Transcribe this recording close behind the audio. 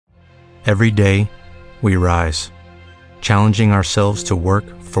Every day, we rise, challenging ourselves to work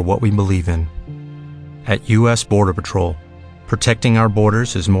for what we believe in. At U.S. Border Patrol, protecting our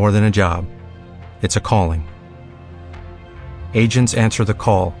borders is more than a job. It's a calling. Agents answer the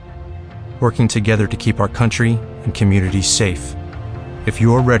call, working together to keep our country and communities safe. If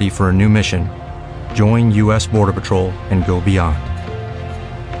you're ready for a new mission, join U.S. Border Patrol and go beyond.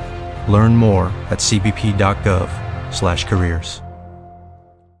 Learn more at cbp.gov/careers.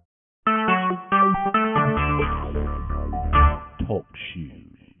 Talk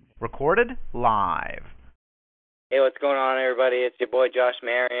shoes. Recorded live. Hey, what's going on, everybody? It's your boy Josh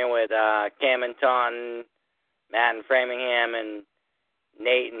Marion with Cam and Taunton, Matt in Framingham, and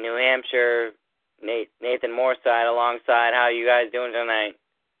Nate in New Hampshire. Nathan Moorside alongside. How are you guys doing tonight?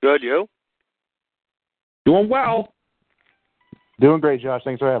 Good, you? Doing well. Doing great, Josh.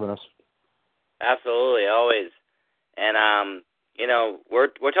 Thanks for having us. Absolutely, always. And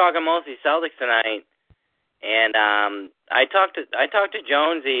we're talking mostly Celtics tonight. And I talked to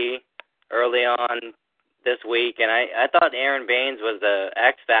Jonesy early on this week, and I thought Aaron Baines was the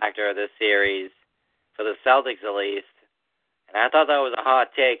X factor of this series for the Celtics, at least. And I thought that was a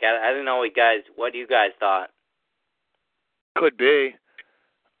hot take. I didn't know what you guys thought. Could be.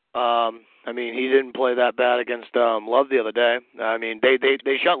 He didn't play that bad against Love the other day.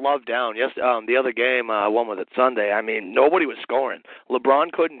 They shut Love down. Yes, the other game, one was it Sunday. Nobody was scoring.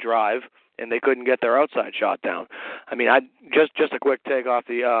 LeBron couldn't drive, and they couldn't get their outside shot down. Just a quick take off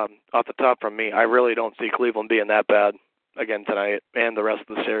the top from me. I really don't see Cleveland being that bad again tonight and the rest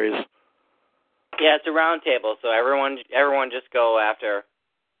of the series. Yeah, it's a round table, so everyone just go after.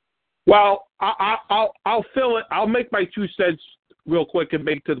 Well, I'll fill it. I'll make my 2 cents real quick and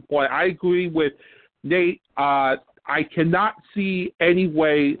make to the point. I agree with Nate. I cannot see any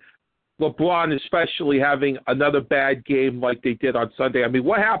way LeBron especially having another bad game like they did on Sunday.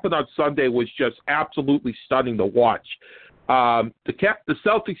 What happened on Sunday was just absolutely stunning to watch. The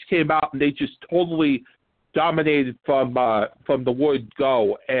Celtics came out and they just totally dominated from the word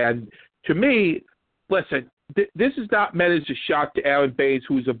go. And to me, listen, this is not meant as a shot to Aaron Baines,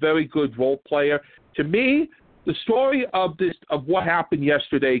 who's a very good role player. To me, the story of what happened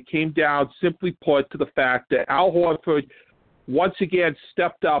yesterday came down, simply put, to the fact that Al Horford once again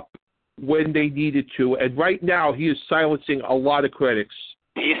stepped up when they needed to, and right now he is silencing a lot of critics.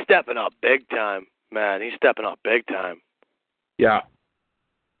 He's stepping up big time, man. He's stepping up big time. Yeah.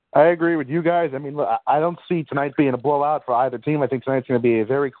 I agree with you guys. Look, I don't see tonight being a blowout for either team. I think tonight's going to be a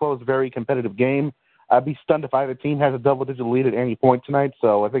very close, very competitive game. I'd be stunned if either team has a double-digit lead at any point tonight,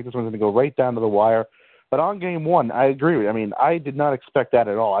 so I think this one's going to go right down to the wire. But on game one, I agree with you. I did not expect that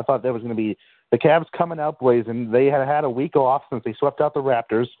at all. I thought that was going to be the Cavs coming out blazing. They had a week off since they swept out the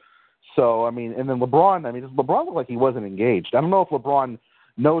Raptors. So, and then LeBron, LeBron looked like he wasn't engaged. I don't know if LeBron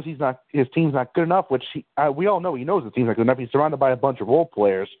knows his team's not good enough, which we all know he knows his team's not good enough. He's surrounded by a bunch of role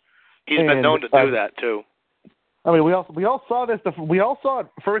players. He's been known to do that, too. We all saw this. We all saw it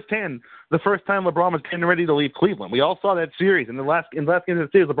firsthand the first time LeBron was getting ready to leave Cleveland. We all saw that series. In the last game of the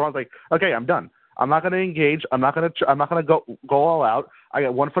series, LeBron's like, okay, I'm done. I'm not going to engage. I'm not going to go all out. I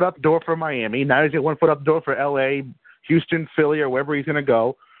got 1 foot out the door for Miami. Now he's got 1 foot out the door for L.A., Houston, Philly, or wherever he's going to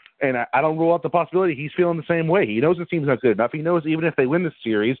go. And I don't rule out the possibility he's feeling the same way. He knows his team's not good enough. He knows even if they win this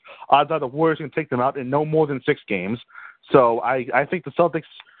series, odds are the Warriors going to take them out in no more than 6 games. So I think the Celtics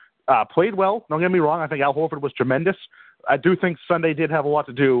played well. Don't get me wrong. I think Al Horford was tremendous. I do think Sunday did have a lot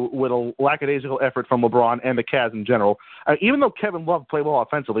to do with a lackadaisical effort from LeBron and the Cavs in general. Even though Kevin Love played well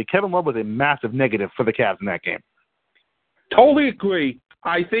offensively, Kevin Love was a massive negative for the Cavs in that game. Totally agree.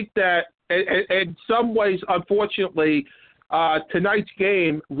 I think that in some ways, unfortunately, tonight's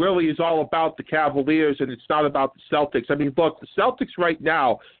game really is all about the Cavaliers, and it's not about the Celtics. Look, the Celtics right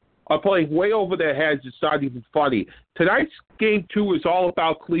now are playing way over their heads. It's not even funny. Tonight's game 2 is all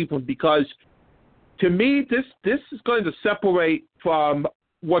about Cleveland because, to me, this is going to separate from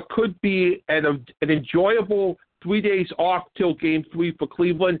what could be an enjoyable 3 days off till game 3 for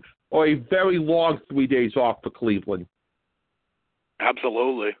Cleveland or a very long 3 days off for Cleveland.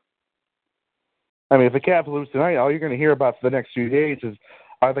 Absolutely. If the Cavs lose tonight, all you're going to hear about for the next few days is,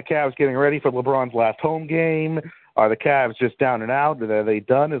 are the Cavs getting ready for LeBron's last home game? Are the Cavs just down and out? Are they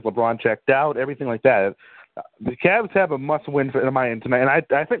done? Is LeBron checked out? Everything like that. The Cavs have a must-win in my end tonight, and I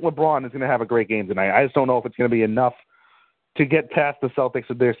think LeBron is going to have a great game tonight. I just don't know if it's going to be enough to get past the Celtics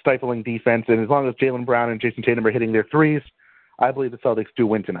with their stifling defense, and as long as Jaylen Brown and Jason Tatum are hitting their threes, I believe the Celtics do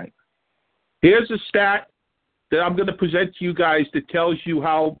win tonight. Here's a stat that I'm going to present to you guys that tells you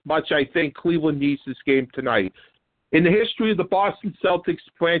how much I think Cleveland needs this game tonight. In the history of the Boston Celtics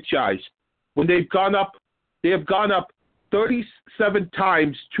franchise, when they have gone up 37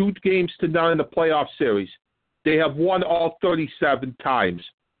 times, 2-0 in the playoff series. They have won all 37 times.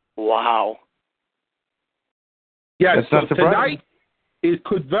 Wow. Yeah, That's so not surprising. tonight, it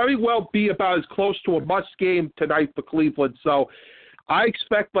could very well be about as close to a must game tonight for Cleveland. So I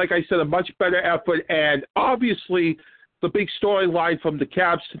expect, like I said, a much better effort. And obviously, the big storyline from the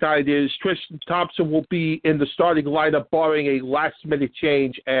Cavs tonight is Tristan Thompson will be in the starting lineup barring a last-minute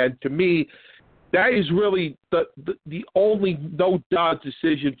change. And to me, that is really the only no-doubt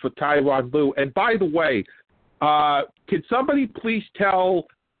decision for Tyronn Lue. And by the way, can somebody please tell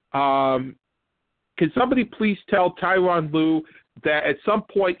Tyronn Lue that at some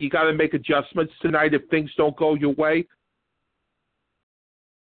point you got to make adjustments tonight if things don't go your way?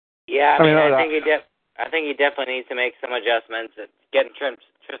 Yeah, I think he definitely needs to make some adjustments. Getting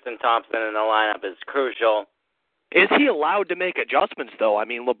Tristan Thompson in the lineup is crucial. Is he allowed to make adjustments, though? I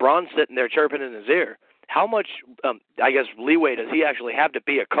mean, LeBron's sitting there chirping in his ear. How much, leeway does he actually have to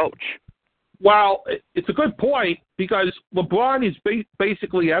be a coach? Well, it's a good point because LeBron is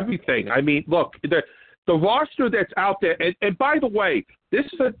basically everything. I mean, look, the roster that's out there, and by the way, this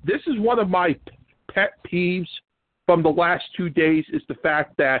is one of my pet peeves from the last 2 days is the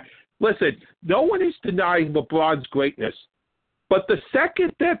fact that, listen, no one is denying LeBron's greatness, but the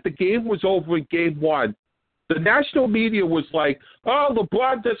second that the game was over in Game 1, the national media was like, oh,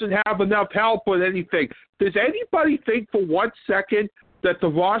 LeBron doesn't have enough help or anything. Does anybody think for 1 second that the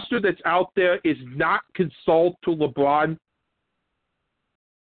roster that's out there is not consoled to LeBron?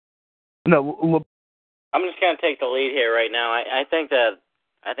 No, I'm just going to take the lead here right now. I think the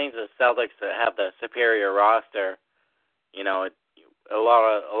Celtics have the superior roster. You know, a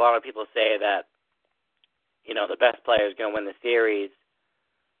lot of people say that, you know, the best player is going to win the series,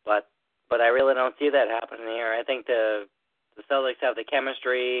 but I really don't see that happening here. I think the Celtics have the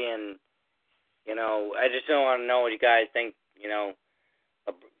chemistry, and, you know, I just don't want to know what you guys think. You know,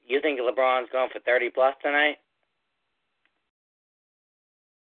 you think LeBron's going for 30-plus tonight?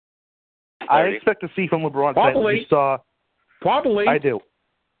 I expect to see from LeBron Probably. you saw. Probably. I do.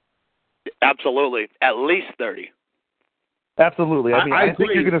 Absolutely. At least 30. Absolutely. I mean, I think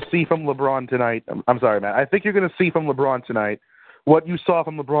agree. you're going to see from LeBron tonight. I'm sorry, Matt. I think you're going to see from LeBron tonight what you saw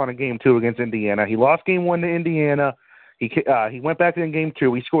from LeBron in Game 2 against Indiana. He lost Game 1 to Indiana. He went back in Game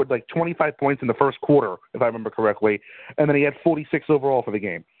 2. He scored like 25 points in the first quarter, if I remember correctly, and then he had 46 overall for the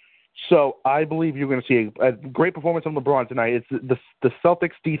game. So I believe you're going to see a great performance from LeBron tonight. It's the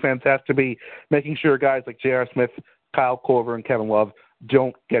Celtics defense has to be making sure guys like J.R. Smith, Kyle Korver, and Kevin Love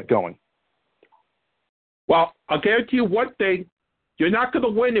don't get going. Well, I'll guarantee you one thing. You're not going to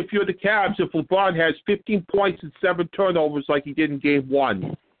win if you're the Cavs if LeBron has 15 points and 7 turnovers like he did in Game 1.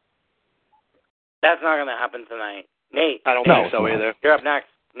 That's not going to happen tonight. Nate. I don't think so either. You're up next.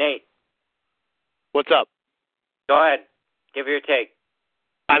 Nate. What's up? Go ahead. Give your take.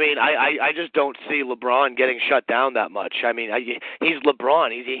 I mean, I just don't see LeBron getting shut down that much. I mean, he's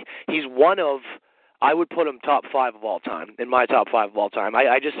LeBron. He's one of, I would put him top 5 of all time, in my top 5 of all time.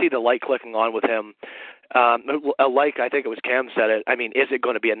 I just see the light clicking on with him. Like I think it was Cam said it. I mean, is it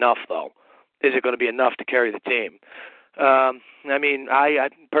going to be enough, though? Is it going to be enough to carry the team? I mean, I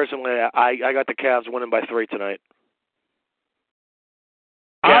personally, I got the Cavs winning by 3 tonight.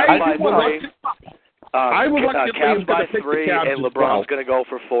 I would like Cavs by 3, and LeBron's going to go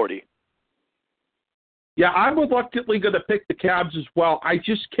for 40. Yeah, I'm reluctantly going to pick the Cavs as well. I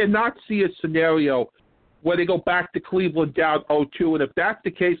just cannot see a scenario where they go back to Cleveland down 0-2. And if that's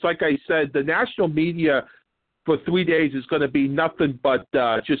the case, like I said, the national media for 3 days is going to be nothing but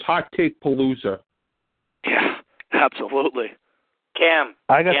just hot take palooza. Yeah, absolutely. Cam,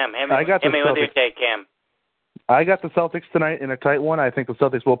 hit me with your take, Cam. I got the Celtics tonight in a tight one. I think the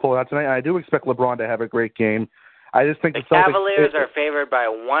Celtics will pull it out tonight. And I do expect LeBron to have a great game. I just think the Celtics, Cavaliers are favored by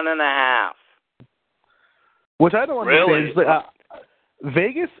 1.5. Which I don't understand. Really?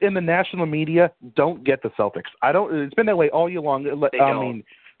 Vegas and the national media don't get the Celtics. It's been that way all year long. I mean,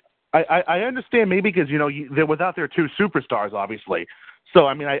 I understand maybe because they're without their 2 superstars, obviously. So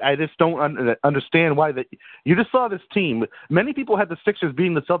I mean, I just don't understand why that. You just saw this team. Many people had the Sixers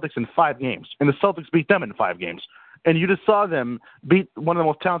beating the Celtics in 5 games, and the Celtics beat them in 5 games. And you just saw them beat one of the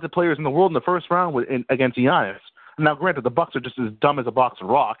most talented players in the world in the first round against Giannis. Now, granted, the Bucks are just as dumb as a box of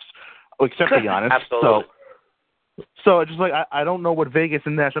rocks, except for Giannis. Absolutely. So it's just like I don't know what Vegas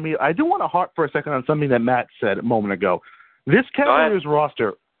and national media. I do want to harp for a second on something that Matt said a moment ago. This Cavaliers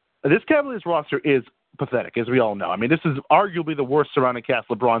roster is pathetic, as we all know. I mean, this is arguably the worst surrounding cast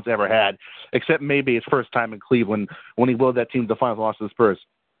LeBron's ever had, except maybe his first time in Cleveland when he willed that team to the finals, lost to the Spurs.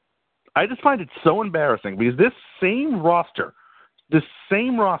 I just find it so embarrassing because this same roster,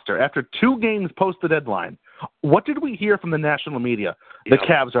 after 2 games post the deadline, What did we hear from the national media? The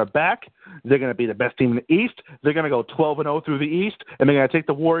Cavs are back. They're going to be the best team in the East. They're going to go 12-0 through the East, and they're going to take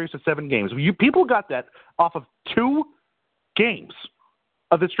the Warriors to 7 games. People got that off of 2 games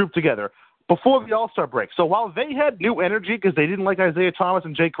of this group together before the All-Star break. So while they had new energy because they didn't like Isaiah Thomas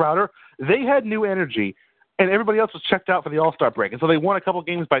and Jay Crowder, they had new energy, and everybody else was checked out for the All-Star break. And so they won a couple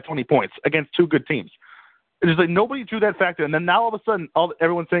games by 20 points against 2 good teams. It's just like nobody drew that factor. And then now all of a sudden, all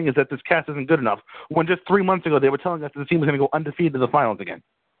everyone's saying is that this cast isn't good enough, when just 3 months ago they were telling us that the team was going to go undefeated to the finals again.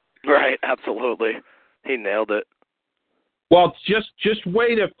 Right, absolutely. He nailed it. Well, just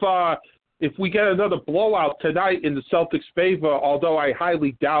wait if we get another blowout tonight in the Celtics' favor, although I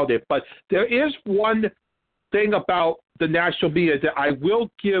highly doubt it. But there is one thing about the national media that I will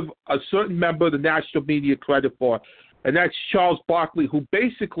give a certain member of the national media credit for, and that's Charles Barkley, who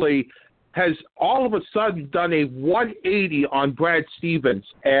basically has all of a sudden done a 180 on Brad Stevens.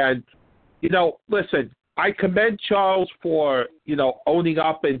 And, listen, I commend Charles for, owning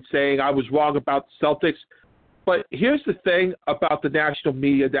up and saying I was wrong about the Celtics. But here's the thing about the national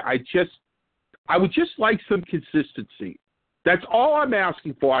media that I would just like some consistency. That's all I'm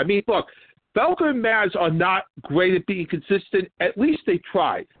asking for. I mean, look, Felger and Maz are not great at being consistent. At least they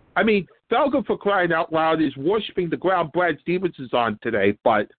try. I mean, Felger, for crying out loud, is worshiping the ground Brad Stevens is on today.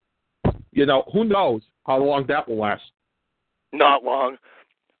 But, who knows how long that will last. Not long.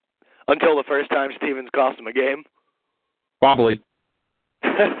 Until the first time Stevens cost him a game. Probably.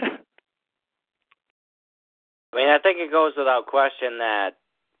 I mean, I think it goes without question that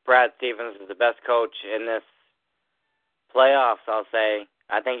Brad Stevens is the best coach in this playoffs, I'll say.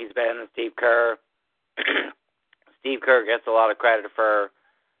 I think he's better than Steve Kerr. Steve Kerr gets a lot of credit for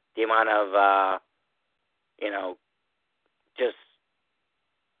the amount of,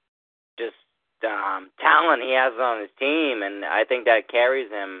 talent he has on his team, and I think that carries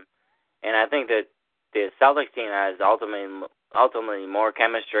him. And I think that the Celtics team has ultimately more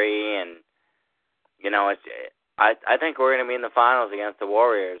chemistry, and I think we're going to be in the finals against the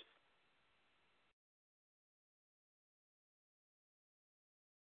Warriors.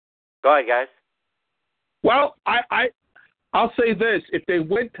 Go ahead, guys. Well, I'll say this. If they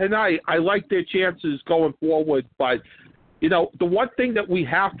win tonight, I like their chances going forward. But, the one thing that we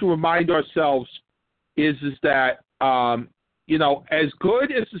have to remind ourselves is that, as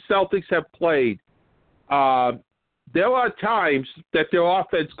good as the Celtics have played, there are times that their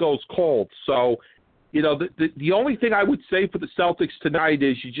offense goes cold. So, the only thing I would say for the Celtics tonight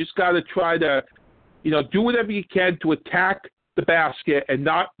is you just got to try to, do whatever you can to attack the basket and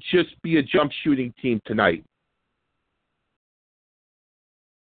not just be a jump shooting team tonight.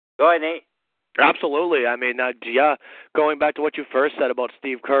 Go ahead, Nate. Absolutely. I mean, going back to what you first said about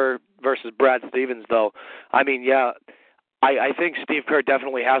Steve Kerr versus Brad Stevens, though, I mean, I think Steve Kerr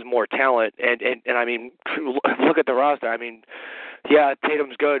definitely has more talent, and I mean, look at the roster. I mean,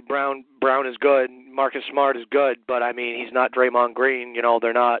 Tatum's good, Brown is good, Marcus Smart is good, but I mean, he's not Draymond Green.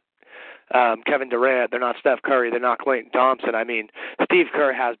 They're not Kevin Durant, they're not Steph Curry, they're not Klay Thompson. I mean, Steve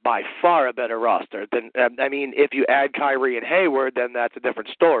Kerr has by far a better roster than. I mean, if you add Kyrie and Hayward, then that's a different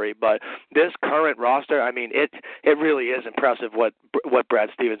story. But this current roster, I mean, it really is impressive what Brad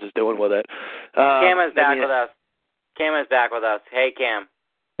Stevens is doing with it. Cam is back with us. Cam is back with us. Hey, Cam.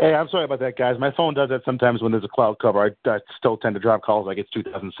 Hey, I'm sorry about that, guys. My phone does that sometimes when there's a cloud cover. I still tend to drop calls like it's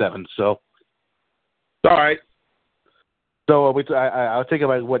 2007. So, all right. So I'll think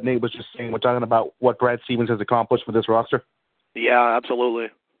about what Nate was just saying. We're talking about what Brad Stevens has accomplished with this roster. Yeah, absolutely.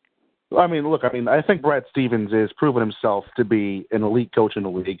 I mean, look, I think Brad Stevens has proven himself to be an elite coach in the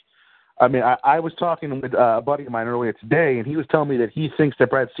league. I mean, I was talking with a buddy of mine earlier today, and he was telling me that he thinks that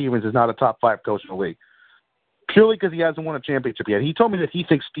Brad Stevens is not a top 5 coach in the league, purely because he hasn't won a championship yet. He told me that he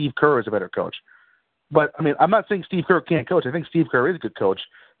thinks Steve Kerr is a better coach. But, I mean, I'm not saying Steve Kerr can't coach. I think Steve Kerr is a good coach.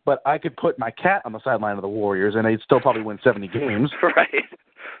 But I could put my cat on the sideline of the Warriors, and they'd still probably win 70 games. Right.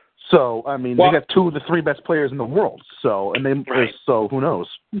 So, I mean, they got 2 of the 3 best players in the world. So, so who knows?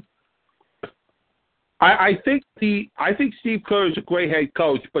 I think Steve Kerr is a great head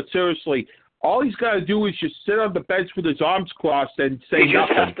coach, but seriously, all he's got to do is just sit on the bench with his arms crossed and say he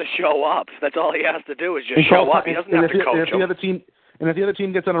nothing. He just has to show up. That's all he has to do is just show up. He doesn't have to coach them. If the other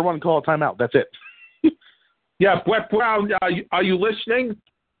team gets on a run, call a timeout. That's it. Yeah, Brett Brown, are you listening?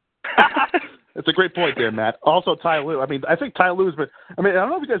 That's a great point there, Matt. Also, Ty Lue. I mean, I think Ty Lue's, but I mean, I don't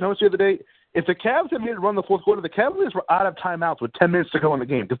know if you guys noticed the other day. If the Cavs had made it run the fourth quarter, the Cavaliers were out of timeouts with 10 minutes to go in the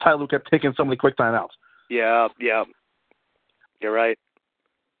game because Ty Lue kept taking so many quick timeouts. Yeah, you're right.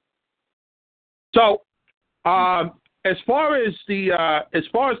 So, as far as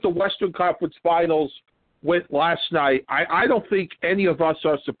the Western Conference Finals went last night, I don't think any of us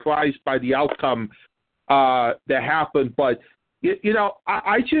are surprised by the outcome that happened. But,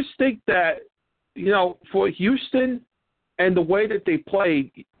 I just think that, for Houston and the way that they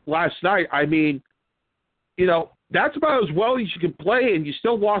played last night, I mean, that's about as well as you can play, and you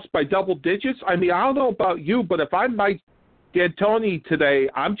still lost by double digits. I mean, I don't know about you, but if I'm Mike D'Antoni today,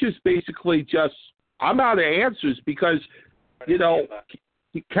 I'm just basically I'm out of answers because,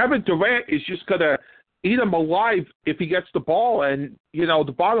 Kevin Durant is just going to eat him alive if he gets the ball. And,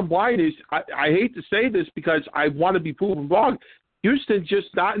 the bottom line is, I hate to say this because I want to be proven wrong, Houston's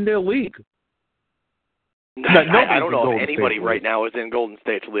just not in their league. I don't know if anybody right now is in Golden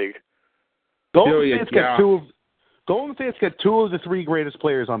State's league. Golden State's got two of the three greatest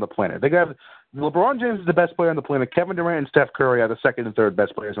players on the planet. They got LeBron James is the best player on the planet. Kevin Durant and Steph Curry are the second and third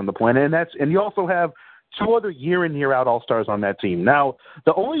best players on the planet, and you also have two other year in, year out All-Stars on that team. Now,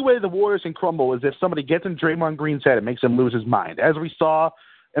 the only way the Warriors can crumble is if somebody gets in Draymond Green's head and makes him lose his mind, as we saw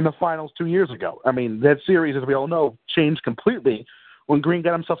in the finals 2 years ago. I mean, that series, as we all know, changed completely when Green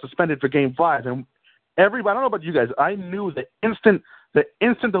got himself suspended for Game 5. And I don't know about you guys, I knew the instant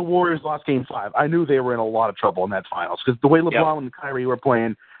the Warriors lost Game 5, I knew they were in a lot of trouble in that finals because the way LeBron and Kyrie were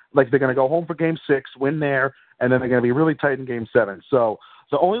playing, like they're going to go home for Game 6, win there, and then they're going to be really tight in Game 7. So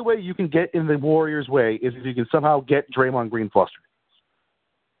the only way you can get in the Warriors' way is if you can somehow get Draymond Green flustered.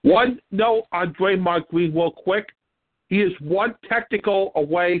 One note on Draymond Green real quick. He is one technical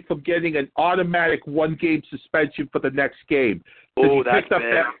away from getting an automatic one-game suspension for the next game. Oh, that's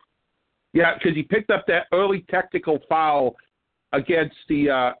bad. Because he picked up that early technical foul against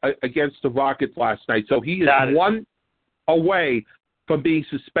the Rockets last night. So he is one away from being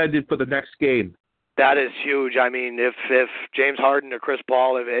suspended for the next game. That is huge. I mean, if James Harden or Chris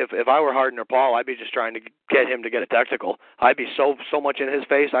Paul, if I were Harden or Paul, I'd be just trying to get him to get a technical. I'd be so much in his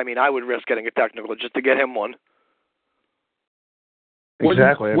face. I mean, I would risk getting a technical just to get him one.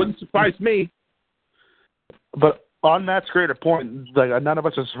 Exactly. Wouldn't surprise me. But on that greater point, like none of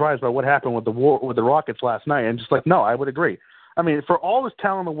us are surprised by what happened with the Rockets last night, and just like no, I would agree. I mean, for all this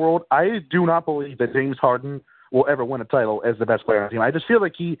talent in the world, I do not believe that James Harden will ever win a title as the best player on the team. I just feel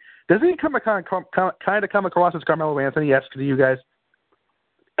like he come across as Carmelo Anthony-esque to you guys.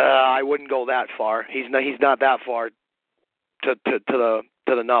 I wouldn't go that far. He's not that far to the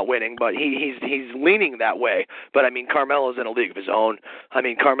not winning, but he's leaning that way. But I mean, Carmelo's in a league of his own. I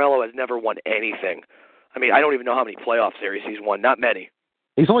mean, Carmelo has never won anything. I mean, I don't even know how many playoff series he's won. Not many.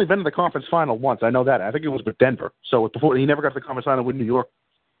 He's only been to the conference final once. I know that. I think it was with Denver. So before he never got to the conference final with New York.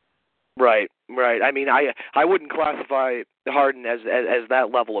 Right. I mean, I wouldn't classify Harden as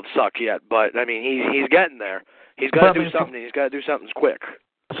that level of suck yet, but I mean, he's getting there. He's got to do something. He's got to do something quick.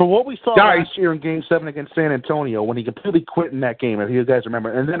 For what we saw last year in Game 7 against San Antonio, when he completely quit in that game, if you guys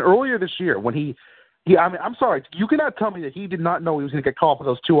remember, and then earlier this year when I mean, I'm sorry, you cannot tell me that he did not know he was going to get called for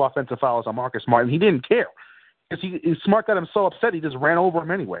those 2 offensive fouls on Marcus Smart, and he didn't care. Because Smart got him so upset, he just ran over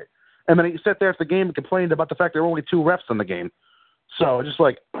him anyway. And then he sat there after the game and complained about the fact there were only 2 refs in the game. So just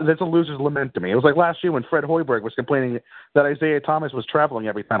like, that's a loser's lament to me. It was like last year when Fred Hoiberg was complaining that Isaiah Thomas was traveling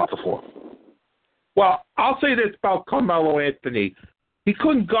every time off the floor. Well, I'll say this about Carmelo Anthony. He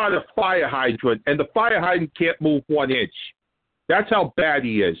couldn't guard a fire hydrant, and the fire hydrant can't move 1 inch. That's how bad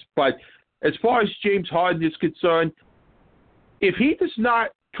he is. But as far as James Harden is concerned, if he does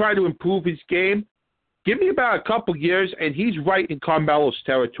not try to improve his game, give me about a couple years, and he's right in Carmelo's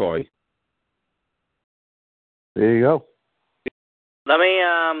territory. There you go. Let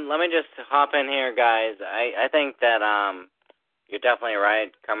me just hop in here, guys. I think that you're definitely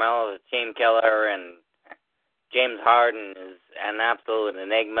right. Carmelo's a team killer, and James Harden is an absolute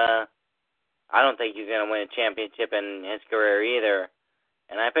enigma. I don't think he's going to win a championship in his career either.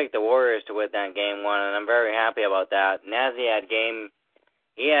 And I picked the Warriors to win that Game 1, and I'm very happy about that. And as he had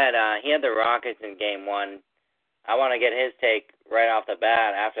the Rockets in Game 1. I want to get his take right off the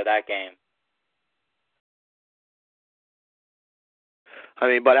bat after that game. I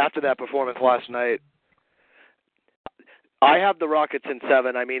mean, but after that performance last night, I have the Rockets in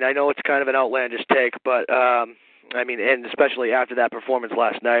 7. I mean, I know it's kind of an outlandish take, but I mean, and especially after that performance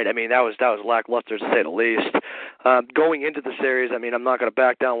last night, I mean, that was lackluster to say the least. Going into the series, I mean, I'm not going to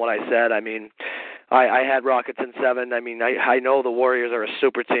back down what I said. I mean, I had Rockets in 7. I mean, I know the Warriors are a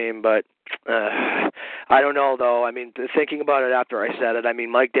super team, but I don't know, though. I mean, thinking about it after I said it, I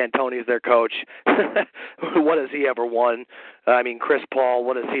mean, Mike D'Antoni is their coach. What has he ever won? I mean, Chris Paul,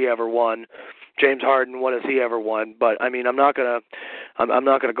 what has he ever won? James Harden, what has he ever won? But I mean, I'm not gonna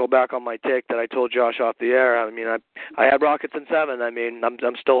go back on my take that I told Josh off the air. I mean, I had Rockets in 7. I mean,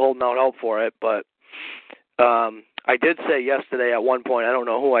 I'm still holding out hope for it, but I did say yesterday at one point, I don't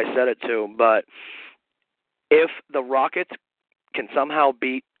know who I said it to, but if the Rockets can somehow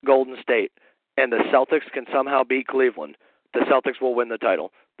beat Golden State and the Celtics can somehow beat Cleveland, the Celtics will win the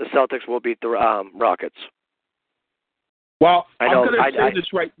title. The Celtics will beat the Rockets. Well, I'm going to say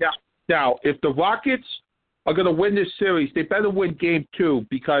this right now. Now, if the Rockets are going to win this series, they better win Game 2,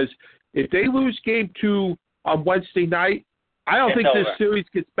 because if they lose Game 2 on Wednesday night, I don't think this series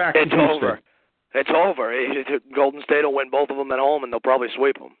gets back to Houston. It's over. Golden State will win both of them at home, and they'll probably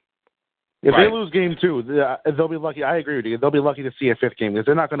sweep them. If they lose Game 2, they'll be lucky. I agree with you. They'll be lucky to see a fifth game, because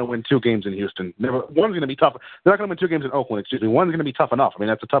they're not going to win 2 games in Houston. One's going to be tough. They're not going to win 2 games in Oakland. Excuse me. One's going to be tough enough. I mean,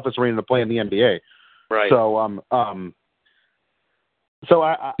 that's the toughest arena to play in the NBA. Right. So,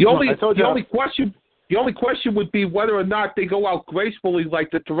 the only question would be whether or not they go out gracefully like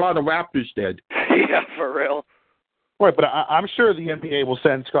the Toronto Raptors did. Yeah, for real. Right, but I'm sure the NBA will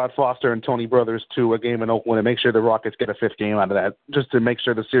send Scott Foster and Tony Brothers to a game in Oakland and make sure the Rockets get a fifth game out of that, just to make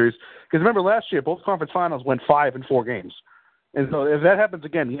sure the series. Because remember, last year both conference finals went 5 in 4 games, and so if that happens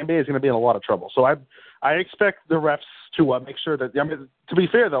again, the NBA is going to be in a lot of trouble. So I expect the refs to make sure that. I mean, to be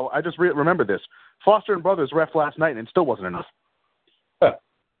fair though, I just remember this: Foster and Brothers ref last night, and it still wasn't enough.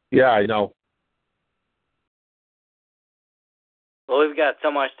 Yeah, I know. Well, we've got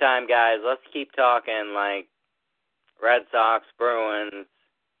so much time, guys. Let's keep talking, like Red Sox, Bruins,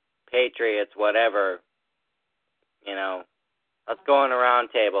 Patriots, whatever. You know, let's go on a round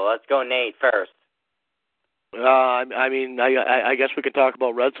table. Let's go Nate first. I mean, I guess we could talk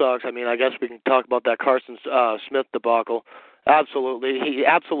about Red Sox. I mean, I guess we can talk about that Carson Smith debacle. Absolutely,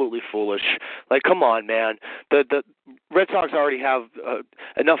 absolutely foolish. Like, come on, man. The Red Sox already have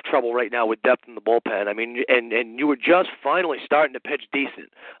enough trouble right now with depth in the bullpen. I mean, and you were just finally starting to pitch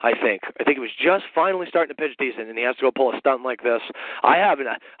decent. I think it was just finally starting to pitch decent, and he has to go pull a stunt like this. I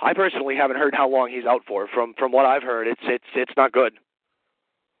personally haven't heard how long he's out for. From what I've heard, it's not good.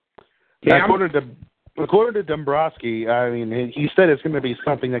 Yeah, according to Dombrowski, I mean, he said it's going to be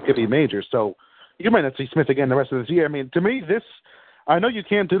something that could be major. So you might not see Smith again the rest of this year. I mean, to me, I know you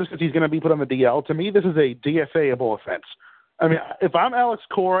can't do this because he's going to be put on the DL. To me, this is a DFA-able offense. I mean, if I'm Alex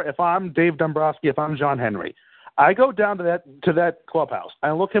Cora, if I'm Dave Dombrowski, if I'm John Henry, I go down to that clubhouse.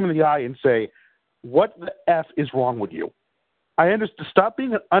 I look him in the eye and say, what the F is wrong with you? I understand. Stop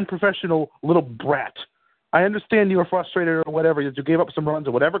being an unprofessional little brat. I understand you were frustrated or whatever. You gave up some runs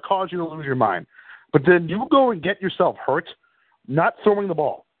or whatever caused you to lose your mind. But then you go and get yourself hurt not throwing the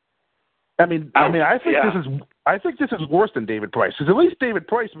ball. I think this is worse than David Price, because at least David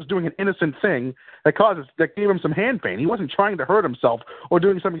Price was doing an innocent thing that gave him some hand pain. He wasn't trying to hurt himself or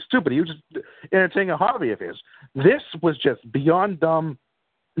doing something stupid. He was just entertaining a hobby of his. This was just beyond dumb.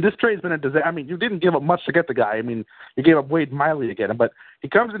 This trade's been a disaster. I mean, you didn't give up much to get the guy. I mean, you gave up Wade Miley to get him, but he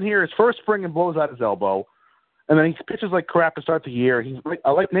comes in here his first spring and blows out his elbow, and then he pitches like crap to start the year.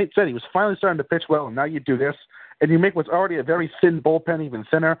 Like Nate said, he was finally starting to pitch well, and now you do this, and you make what's already a very thin bullpen even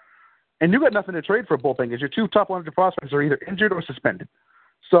thinner. And you got nothing to trade for a bullpen because your 2 top 100 prospects are either injured or suspended.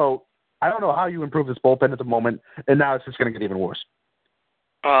 So I don't know how you improve this bullpen at the moment, and now it's just going to get even worse.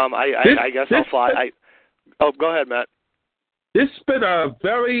 I guess I'll fly. Go ahead, Matt. This has been a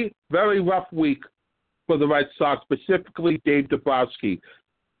very, very rough week for the Red Sox, specifically Dave Dombrowski.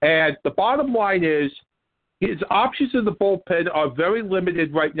 And the bottom line is his options in the bullpen are very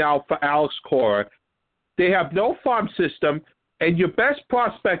limited right now for Alex Cora. They have no farm system. And your best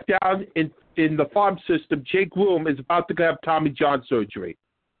prospect down in the farm system, Jake Groom, is about to have Tommy John surgery.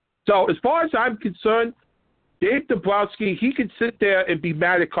 So as far as I'm concerned, Dave Dombrowski, he can sit there and be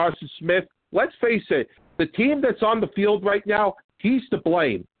mad at Carson Smith. Let's face it, the team that's on the field right now, he's to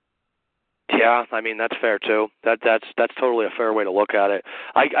blame. Yeah, I mean, that's fair, too. That's totally a fair way to look at it.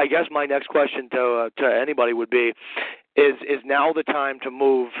 I guess my next question to anybody would be, is now the time to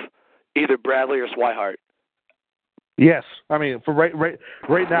move either Bradley or Swihart? Yes, I mean, for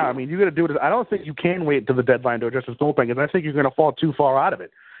right now, I mean, you got to do it. I don't think you can wait until the deadline to address this bullpen, because I think you're going to fall too far out of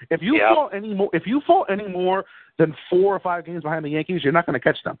it. If you fall any more than 4 or 5 games behind the Yankees, you're not going to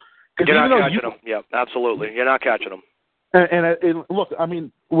catch them. You're not catching them. Yeah, absolutely. You're not catching them. And look, I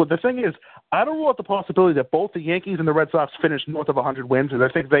mean, the thing is, I don't rule out the possibility that both the Yankees and the Red Sox finish north of 100 wins, and I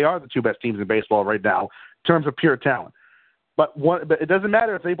think they are the 2 best teams in baseball right now in terms of pure talent. But it doesn't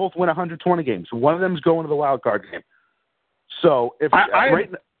matter if they both win 120 games. One of them is going to the wild card game. So if I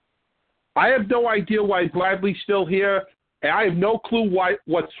have no idea why Bradley's still here, and I have no clue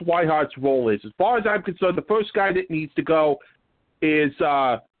what Swihart's role is. As far as I'm concerned, the first guy that needs to go is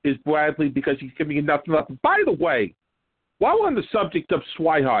Bradley, because he's giving you nothing. By the way, while we're on the subject of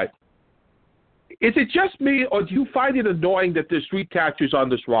Swihart, is it just me, or do you find it annoying that there's 3 catchers on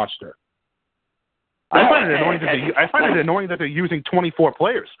this roster? I find it annoying that they're using 24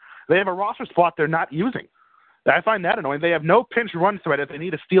 players. They have a roster spot they're not using. I find that annoying. They have no pinch run threat if they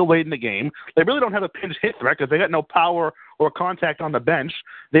need a steal late in the game. They really don't have a pinch hit threat because they got no power or contact on the bench.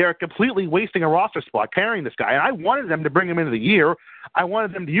 They are completely wasting a roster spot carrying this guy. And I wanted them to bring him into the year. I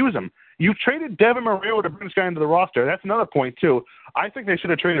wanted them to use him. You traded Devin Marrero to bring this guy into the roster. That's another point, too. I think they should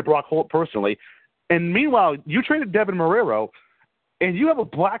have traded Brock Holt personally. And meanwhile, you traded Devin Marrero, and you have a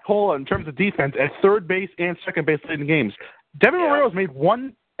black hole in terms of defense at third base and second base late in games. Devin Marrero's made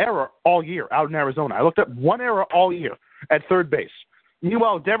one error all year out in Arizona. I looked up one error all year at third base.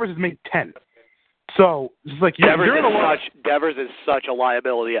 Meanwhile, Devers has made 10. So it's like Devers is such a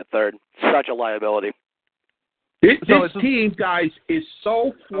liability at third. Such a liability. This team, guys, is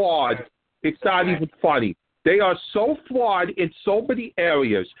so flawed, it's not even funny. They are so flawed in so many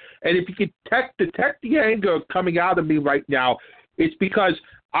areas. And if you can detect the anger coming out of me right now, it's because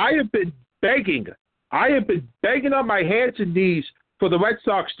I have been begging on my hands and knees for the Red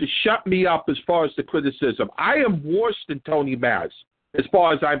Sox to shut me up as far as the criticism. I am worse than Tony Maz as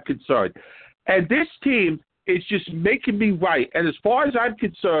far as I'm concerned. And this team is just making me right. And as far as I'm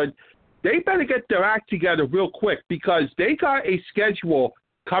concerned, they better get their act together real quick because they got a schedule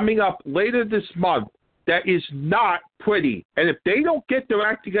coming up later this month that is not pretty. And if they don't get their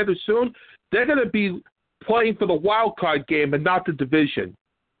act together soon, they're going to be playing for the wild card game and not the division.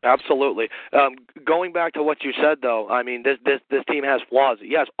 Absolutely. Going back to what you said, though, I mean, this team has flaws.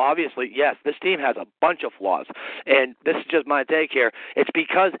 Yes, obviously, yes, this team has a bunch of flaws. And this is just my take here. It's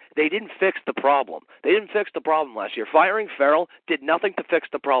because they didn't fix the problem. They didn't fix the problem last year. Firing Farrell did nothing to fix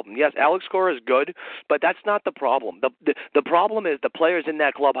the problem. Yes, Alex Cora is good, but that's not the problem. The problem is the players in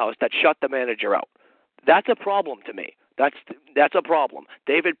that clubhouse that shut the manager out. That's a problem to me. That's a problem.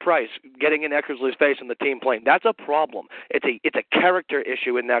 David Price getting in Eckersley's face in the team plane. That's a problem. It's a character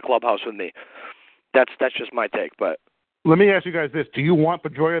issue in that clubhouse with me. That's just my take. But let me ask you guys this: do you want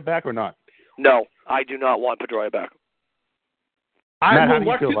Pedroia back or not? No, I do not want Pedroia back. I'm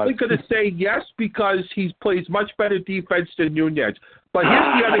reluctantly going to say yes because he plays much better defense than Nunez. But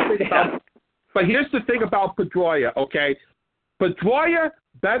here's the other thing about. But here's the thing about Pedroia. Okay, Pedroia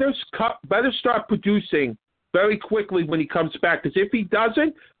better start producing very quickly when he comes back. Because if he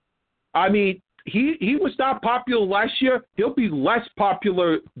doesn't, I mean, he was not popular last year. He'll be less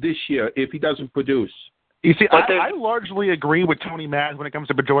popular this year if he doesn't produce. You see, I largely agree with Tony Maz when it comes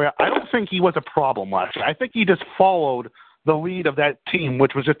to Pedroia. I don't think he was a problem last year. I think he just followed the lead of that team,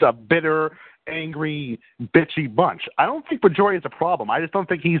 which was just a bitter, angry, bitchy bunch. I don't think Pedroia is a problem. I just don't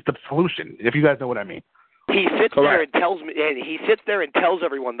think he's the solution, if you guys know what I mean. He sits there and tells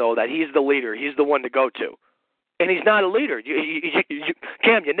everyone, though, that he's the leader. He's the one to go to. And he's not a leader.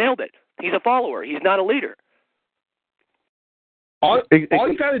 Cam, you nailed it. He's a follower. He's not a leader. All you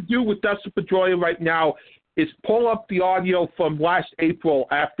got to do with Dustin Pedroia right now is pull up the audio from last April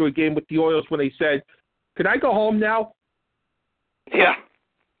after a game with the Orioles when they said, "Can I go home now?" Yeah,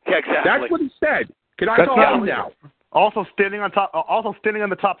 exactly. That's what he said. Can I go home now? Also standing on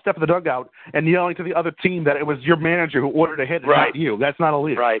the top step of the dugout and yelling to the other team that it was your manager who ordered a hit, and not you. That's not a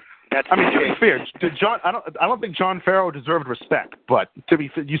leader. Right. To be fair, I don't think John Farrell deserved respect, but to be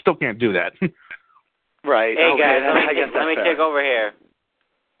fair, you still can't do that. Right. Hey, okay. guys, let me take over here.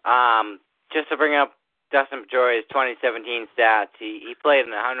 Just to bring up Dustin Pedroia's 2017 stats, he played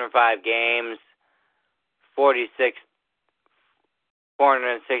in 105 games,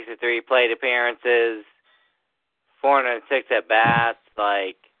 463 plate appearances, 406 at bats.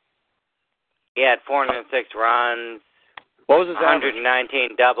 Like, he had 406 runs. What was his 119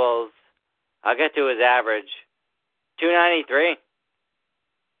 average? doubles. I'll get to his average. 293. I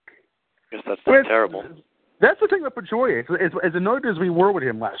guess that's not terrible. That's the thing with Pedroia. As annoyed as we were with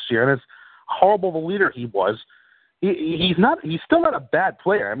him last year, and as horrible the leader he was, he's still not a bad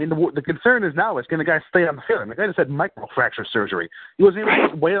player. I mean, the concern is now, can the guy stay on the field? I mean, the guy just had microfracture surgery. He wasn't able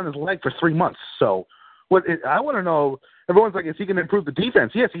to wait on his leg for 3 months. So I want to know, everyone's like, is he going to improve the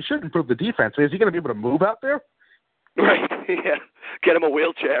defense? Yes, he should improve the defense. But is he going to be able to move out there? Right, yeah. Get him a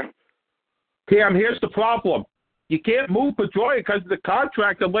wheelchair. Cam, here's the problem. You can't move Pedroia because of the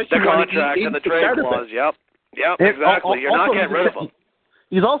contract unless you want to contract and the trade clause, yep, exactly. You're not getting rid of him.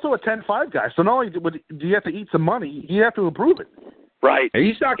 He's also a 10-5 guy, so not only do you have to eat some money, you have to improve it. Right. And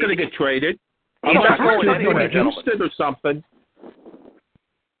he's not going to get traded. He's not going anywhere, Houston or something.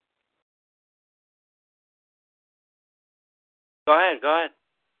 Go ahead.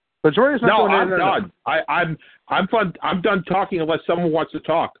 Pedroia's not going anywhere. No, I'm done. I'm done talking unless someone wants to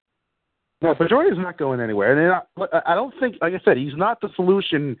talk. No, Pedroia is not going anywhere. And I don't think, like I said, he's not the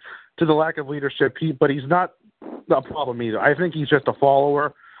solution to the lack of leadership, but he's not a problem either. I think he's just a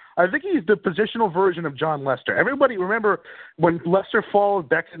follower. I think he's the positional version of John Lester. Everybody remember when Lester followed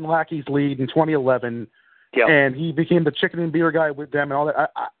Beck and Lackey's lead in 2011, Yep. And he became the chicken and beer guy with them and all that.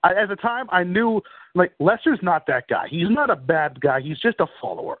 At the time, I knew, like, Lester's not that guy. He's not a bad guy. He's just a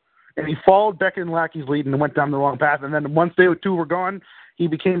follower. And he followed Beckett and Lackey's lead and went down the wrong path. And then once they two were gone, he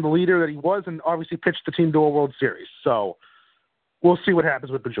became the leader that he was and obviously pitched the team to a World Series. So we'll see what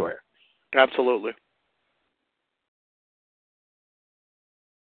happens with Pedroia. Absolutely.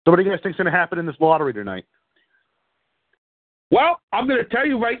 So what do you guys think is going to happen in this lottery tonight? Well, I'm going to tell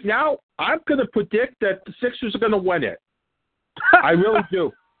you right now, I'm going to predict that the Sixers are going to win it. I really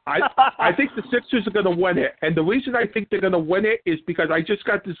do. I think the Sixers are going to win it. And the reason I think they're going to win it is because I just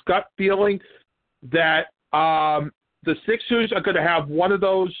got this gut feeling that the Sixers are going to have one of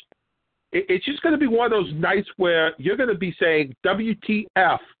those. It's just going to be one of those nights where you're going to be saying,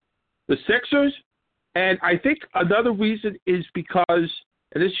 WTF, the Sixers. And I think another reason is because,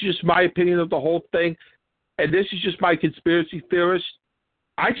 and this is just my opinion of the whole thing, and this is just my conspiracy theorist,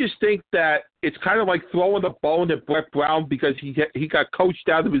 I just think that it's kind of like throwing a bone at Brett Brown because he got coached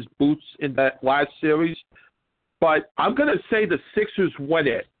out of his boots in that last series. But I'm going to say the Sixers win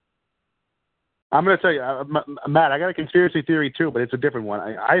it. I'm going to tell you, Matt, I got a conspiracy theory too, but it's a different one.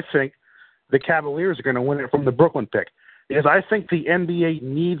 I think the Cavaliers are going to win it from the Brooklyn pick because I think the NBA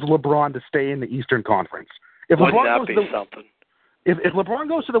needs LeBron to stay in the Eastern Conference. Wouldn't that be something? If LeBron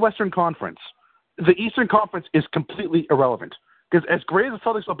goes to the Western Conference, the Eastern Conference is completely irrelevant. Because as great as the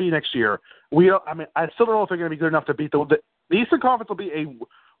Celtics will be next year, I still don't know if they're going to be good enough to beat the Eastern Conference will be a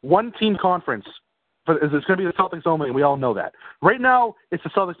one-team conference. But it's going to be the Celtics only, and we all know that. Right now, it's the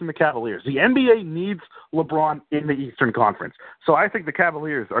Celtics and the Cavaliers. The NBA needs LeBron in the Eastern Conference. So I think the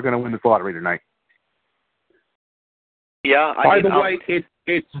Cavaliers are going to win this lottery tonight. Yeah. By the way,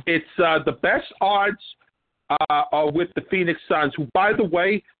 it's the best odds are with the Phoenix Suns, who, by the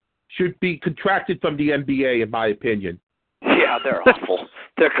way, should be contracted from the NBA, in my opinion. Yeah, they're awful.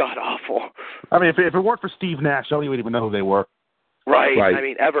 They're god-awful. I mean, if it weren't for Steve Nash, nobody would even know who they were. Right. I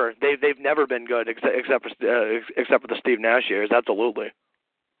mean, ever. They've never been good except for the Steve Nash years. Absolutely.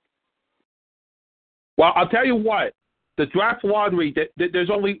 Well, I'll tell you what. The draft lottery,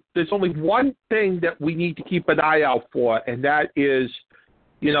 there's only one thing that we need to keep an eye out for, and that is,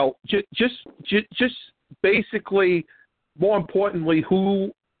 just basically, more importantly,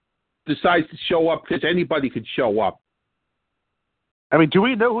 who decides to show up, because anybody could show up. I mean, do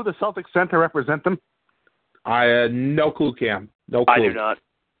we know who the Celtics sent to represent them? No clue, Cam. No clue. I do not.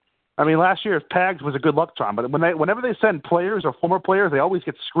 I mean, last year's Pags was a good luck charm, but whenever they send players or former players, they always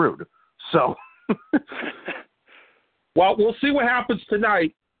get screwed. So, well, we'll see what happens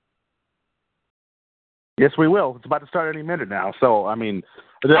tonight. Yes, we will. It's about to start any minute now. So, I mean,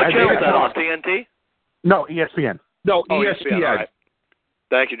 what channel is that on? TNT? No, ESPN. No, ESPN. All right.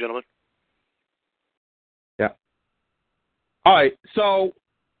 Thank you, gentlemen. Yeah. All right. So,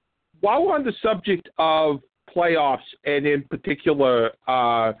 while we're on the subject of playoffs, and in particular,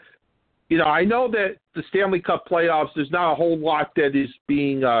 I know that the Stanley Cup playoffs, there's not a whole lot that is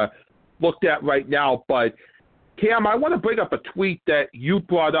being looked at right now, but Cam, I want to bring up a tweet that you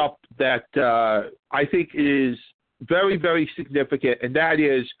brought up that I think is very, very significant, and that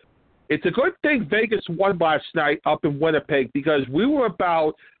is, it's a good thing Vegas won last night up in Winnipeg, because we were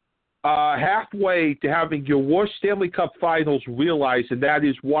about halfway to having your worst Stanley Cup finals realized, and that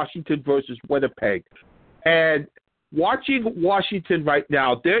is Washington versus Winnipeg. And watching Washington right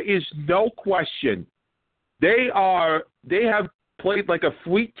now, there is no question they have played like a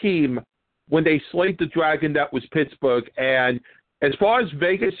freak team when they slayed the dragon that was Pittsburgh. And as far as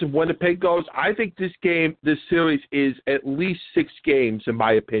Vegas and Winnipeg goes, I think this series is at least 6 games, in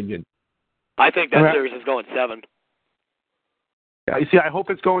my opinion. I think that series is going 7. Yeah, you see, I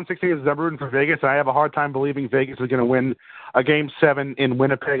hope it's going 6 games. I'm rooting for Vegas. I have a hard time believing Vegas is going to win a Game 7 in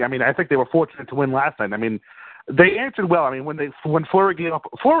Winnipeg. I mean, I think they were fortunate to win last night. I mean, they answered well. I mean, when Fleury gave up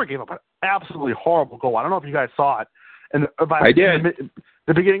an absolutely horrible goal. I don't know if you guys saw it. And I did.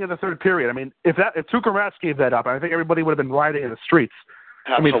 The beginning of the third period. I mean, if Tuukka Rask gave that up, I think everybody would have been rioting in the streets.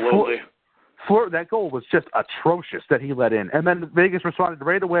 Absolutely. I mean, that goal was just atrocious that he let in. And then Vegas responded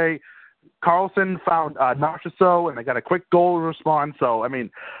right away. Carlson found Narciso, and they got a quick goal response. So,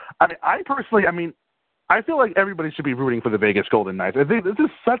 I personally, I feel like everybody should be rooting for the Vegas Golden Knights. I think this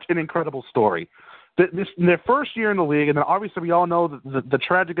is such an incredible story. This their first year in the league, and then obviously we all know the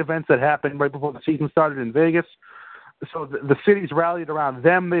tragic events that happened right before the season started in Vegas. So the city's rallied around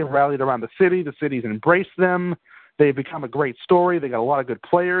them. They've rallied around the city. The city's embraced them. They've become a great story. They got a lot of good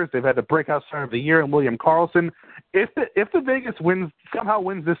players. They've had the breakout star of the year in William Karlsson. If the Vegas somehow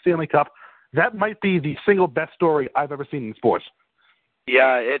wins this Stanley Cup, that might be the single best story I've ever seen in sports.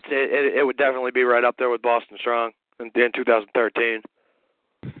 Yeah, it would definitely be right up there with Boston Strong in 2013.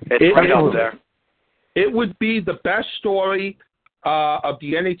 It's right up there. It would be the best story of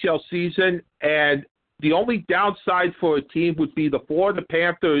the NHL season, and the only downside for a team would be the Florida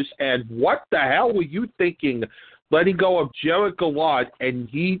Panthers. And what the hell were you thinking letting go of Jared Gallant, and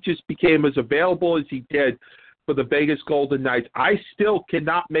he just became as available as he did for the Vegas Golden Knights? I still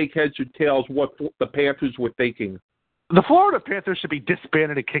cannot make heads or tails what the Panthers were thinking. The Florida Panthers should be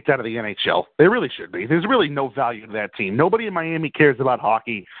disbanded and kicked out of the NHL. They really should be. There's really no value to that team. Nobody in Miami cares about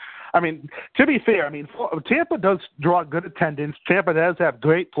hockey. I mean, to be fair, Tampa does draw good attendance. Tampa does have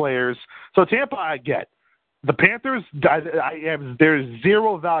great players. So Tampa, I get. The Panthers, there's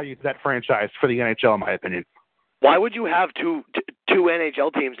zero value to that franchise for the NHL, in my opinion. Why would you have two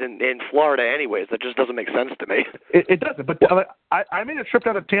NHL teams in Florida anyways? That just doesn't make sense to me. It doesn't. But I made a trip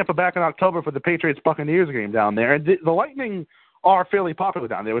down to Tampa back in October for the Patriots-Buccaneers game down there, and the Lightning are fairly popular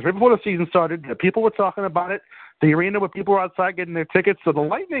down there. It was right before the season started. People were talking about it. The arena where people were outside getting their tickets. So the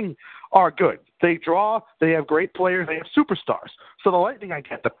Lightning are good. They draw. They have great players. They have superstars. So the Lightning, I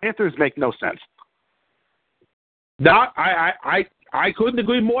get. The Panthers make no sense. No, I couldn't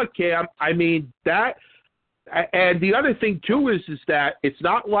agree more, Cam. I mean, that – and the other thing, too, is that it's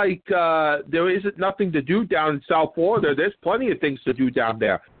not like there isn't nothing to do down in South Florida. There's plenty of things to do down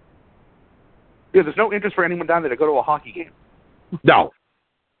there. Yeah, there's no interest for anyone down there to go to a hockey game. No.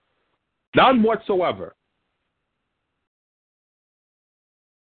 None whatsoever.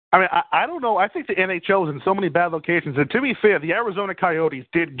 I mean, I don't know. I think the NHL is in so many bad locations. And to be fair, the Arizona Coyotes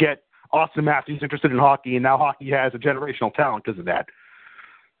did get Austin Matthews interested in hockey, and now hockey has a generational talent because of that.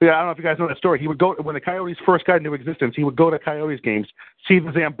 Yeah, I don't know if you guys know that story. He would go when the Coyotes first got into existence. He would go to Coyotes games, see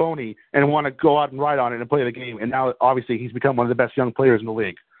the Zamboni, and want to go out and ride on it and play the game. And now, obviously, he's become one of the best young players in the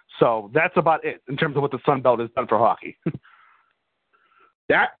league. So that's about it in terms of what the Sun Belt has done for hockey.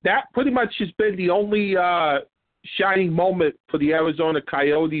 That pretty much has been the only shining moment for the Arizona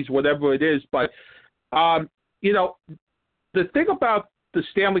Coyotes, whatever it is. But the thing about the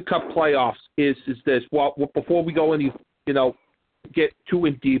Stanley Cup playoffs is this. Well, before we go any, get too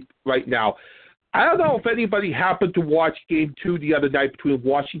in deep right now. I don't know if anybody happened to watch Game 2 the other night between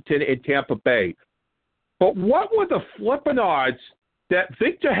Washington and Tampa Bay, but what were the flippin' odds that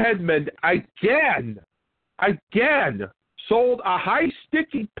Victor Hedman again sold a high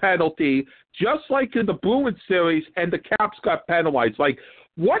sticking penalty just like in the Bruins series, and the Caps got penalized? Like,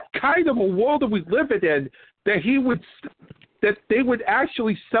 what kind of a world are we living in that they would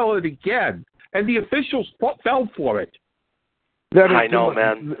actually sell it again, and the officials fell for it? I know,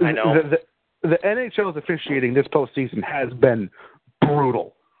 man. I know. The NHL's officiating this postseason has been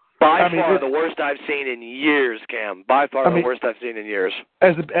brutal. By far the worst I've seen in years, Cam. By far the worst I've seen in years.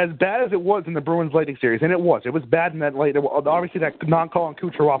 As bad as it was in the Bruins-Lightning series, and it was bad in that late. Obviously, that non-call on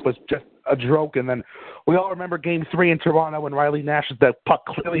Kucherov was just a joke, and then we all remember Game 3 in Toronto when Riley Nash's that puck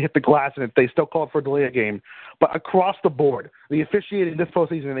clearly hit the glass, and they still called for a delay of game. But across the board, the officiating this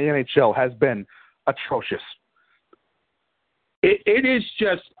postseason in the NHL has been atrocious. It is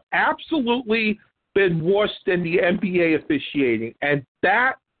just absolutely been worse than the NBA officiating, and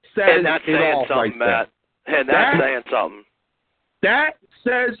that says it all right there. And that's saying something. That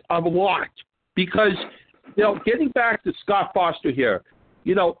says a lot because, getting back to Scott Foster here,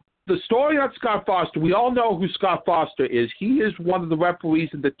 the story on Scott Foster, we all know who Scott Foster is. He is one of the referees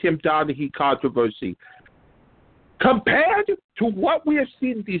in the Tim Donaghy controversy. Compared to what we have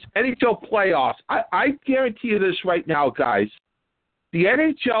seen in these NHL playoffs, I guarantee you this right now, guys. The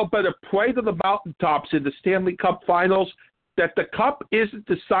NHL better pray to the mountaintops in the Stanley Cup Finals that the Cup isn't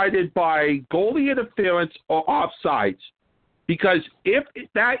decided by goalie interference or offsides. Because if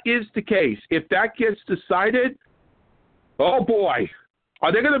that is the case, if that gets decided, oh boy,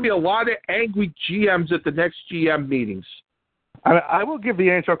 are there going to be a lot of angry GMs at the next GM meetings? I will give the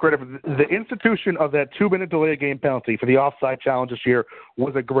NHL credit for the institution of that 2-minute delay game penalty for the offside challenge this year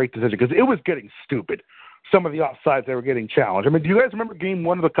was a great decision because it was getting stupid. Some of the offsides they were getting challenged. I mean, do you guys remember Game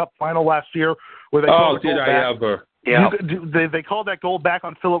 1 of the Cup final last year where they called the goal back? I ever? Yeah. They called that goal back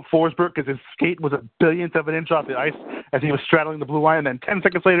on Philip Forsberg because his skate was a billionth of an inch off the ice as he was straddling the blue line. And then 10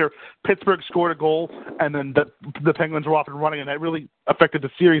 seconds later, Pittsburgh scored a goal, and then the Penguins were off and running, and that really affected the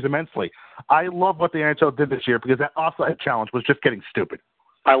series immensely. I love what the NHL did this year because that offside challenge was just getting stupid.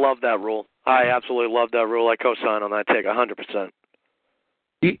 I love that rule. I absolutely love that rule. I co-sign on that take 100%.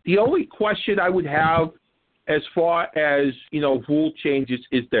 The only question I would have as far as, rule changes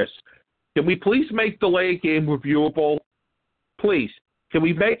is this. Can we please make delay game reviewable? Please. Can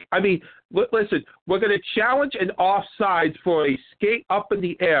we listen, we're going to challenge an offside for a skate up in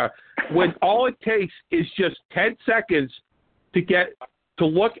the air when all it takes is just 10 seconds to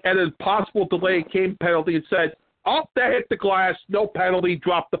look at a possible delay game penalty and said, that hit the glass, no penalty,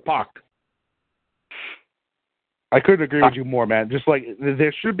 drop the puck. I couldn't agree with you more, man. Just like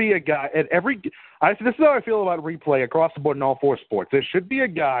there should be a guy at every. This is how I feel about replay across the board in all four sports. There should be a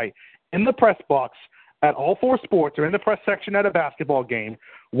guy in the press box at all four sports or in the press section at a basketball game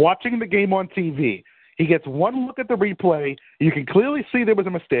watching the game on TV. He gets one look at the replay. You can clearly see there was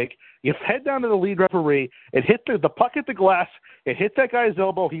a mistake. You head down to the lead referee. It hit the puck hit the glass. It hit that guy's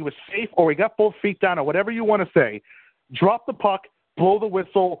elbow. He was safe, or he got both feet down, or whatever you want to say. Drop the puck, blow the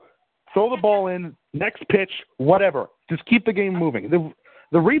whistle, throw the ball in, next pitch, whatever. Just keep the game moving.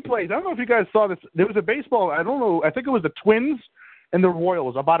 The replays, I don't know if you guys saw this. There was a baseball, I don't know, I think it was the Twins and the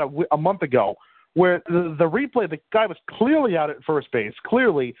Royals about a month ago, where the replay, the guy was clearly out at first base.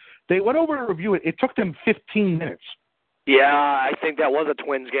 Clearly. They went over to review it. It took them 15 minutes. Yeah, I think that was a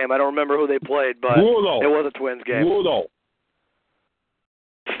Twins game. I don't remember who they played, but it was a Twins game.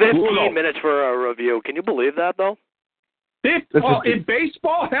 15 minutes for a review. Can you believe that, though? In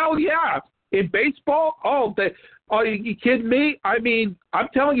baseball? Hell yeah. In baseball? Are you kidding me? I mean, I'm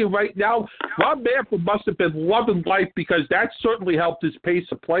telling you right now, Rob Manfred must have been loving life because that certainly helped his pace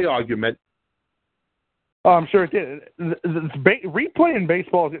of play argument. Oh, I'm sure it did. Replay in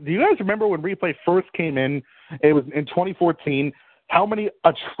baseball, do you guys remember when replay first came in? It was in 2014. How many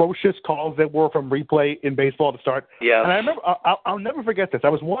atrocious calls there were from replay in baseball to start? Yeah. And I remember, I'll never forget this. I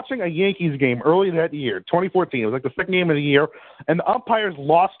was watching a Yankees game early that year, 2014. It was like the second game of the year, and the umpires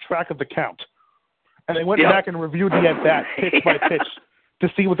lost track of the count. And they went back and reviewed the at-bat pitch by pitch to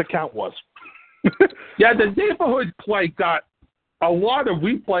see what the count was. Yeah, the neighborhood play got a lot of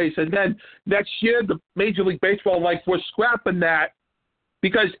replays, and then next year the Major League Baseball was scrapping that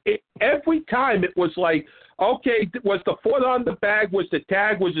because every time it was like, okay, was the foot on the bag, was the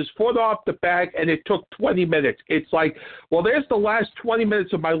tag, was his foot off the bag, and it took 20 minutes. It's like, well, there's the last 20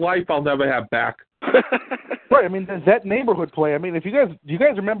 minutes of my life I'll never have back. Right, I mean, that neighborhood play, I mean, do you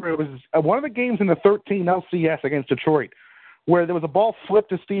guys remember, it was one of the games in the 13 LCS against Detroit where there was a ball flipped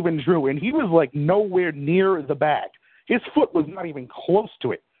to Steven Drew, and he was like nowhere near the bag. His foot was not even close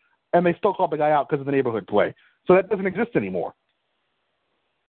to it, and they still called the guy out because of the neighborhood play. So that doesn't exist anymore.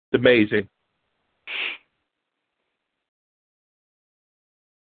 It's amazing.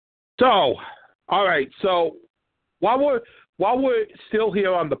 So, all right. So while we're still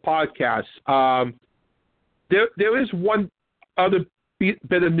here on the podcast, there is one other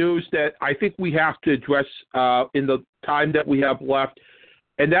bit of news that I think we have to address in the time that we have left.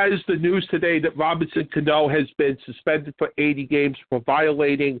 And that is the news today that Robinson Cano has been suspended for 80 games for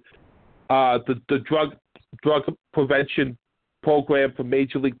violating the drug prevention program for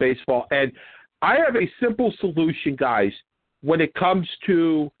Major League Baseball. And I have a simple solution, guys, when it comes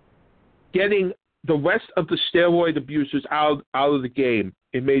to getting the rest of the steroid abusers out of the game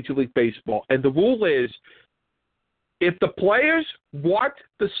in Major League Baseball. And the rule is, if the players want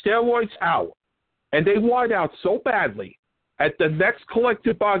the steroids out, and they want out so badly, at the next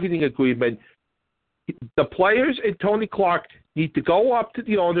collective bargaining agreement, the players and Tony Clark need to go up to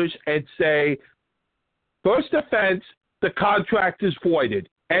the owners and say, first offense, the contract is voided.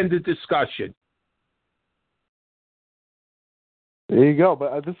 End of discussion. There you go.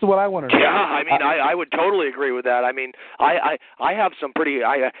 But this is what I want to know. Yeah, I mean, I would totally agree with that. I mean, I have some pretty.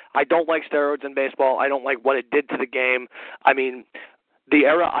 I don't like steroids in baseball. I don't like what it did to the game. I mean, the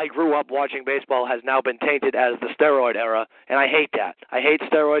era I grew up watching baseball has now been tainted as the steroid era, and I hate that. I hate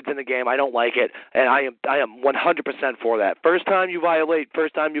steroids in the game. I don't like it, and I am 100% for that. First time you violate,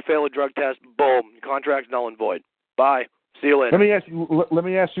 first time you fail a drug test, boom, contract's null and void. Bye. See you later. Let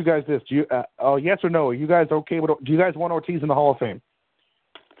me ask you guys this: do you, yes or no? Are you guys okay with? Do you guys want Ortiz in the Hall of Fame?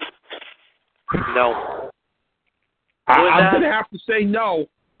 No. I'm going to have to say no.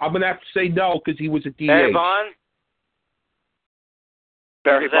 I'm going to have to say no because he was a DH. Barry Bonds?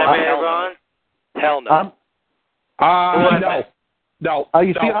 Barry Bonds? Hell no. No. No.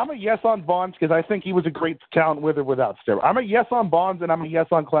 You see, I'm a yes on Bonds because I think he was a great talent with or without steroids. I'm a yes on Bonds and I'm a yes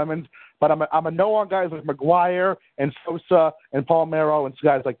on Clemens, but I'm a no on guys like McGuire and Sosa and Palmeiro and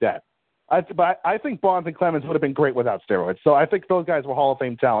guys like that. I think Bonds and Clemens would have been great without steroids. So I think those guys were Hall of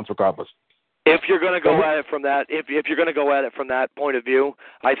Fame talents regardless. If you're going to go at it from that, if you're going to go at it from that point of view,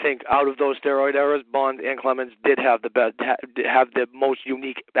 I think out of those steroid eras, Bond and Clemens did have the best, have the most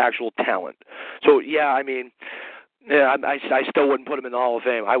unique actual talent. So yeah, I mean, yeah, I still wouldn't put him in the Hall of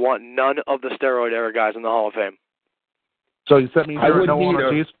Fame. I want none of the steroid era guys in the Hall of Fame. So you said me no on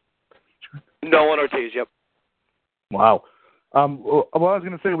Ortiz? No on Ortiz. Yep. Wow. What I was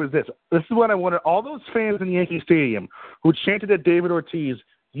going to say was this. This is what I wanted. All those fans in Yankee Stadium who chanted at David Ortiz,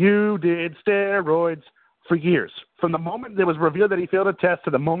 "You did steroids," for years. From the moment it was revealed that he failed a test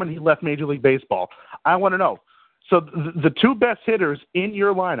to the moment he left Major League Baseball. I want to know. So the two best hitters in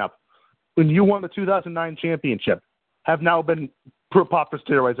your lineup, you won the 2009 championship have now been popped for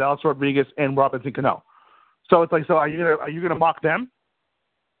steroids, Alex Rodriguez and Robinson Cano. So it's like, so are you gonna mock them?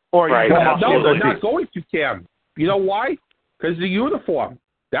 Or are you gonna mock no, they're the not going to, Cam. You know why? Because the uniform.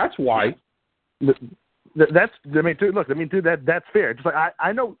 That's why. That's that's fair. Just like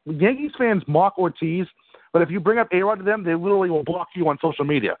I know Yankees fans mock Ortiz, but if you bring up A-Rod to them, they literally will block you on social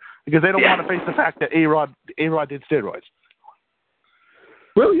media because they don't want to face the fact that A-Rod did steroids.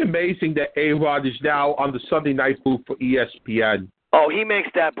 Really amazing that A-Rod is now on the Sunday night booth for ESPN. Oh, he makes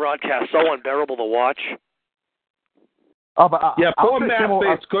that broadcast so unbearable to watch. Oh, but poor Matt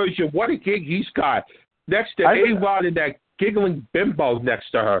Excursion. What a gig he's got next to A-Rod and that giggling bimbo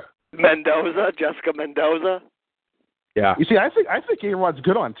next to her. Jessica Mendoza. Yeah. You see, I think A-Rod's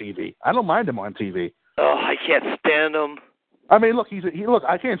good on TV. I don't mind him on TV. Oh, I can't stand him. I mean, look,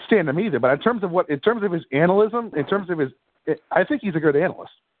 I can't stand him either. But in terms of his analysis, I think he's a good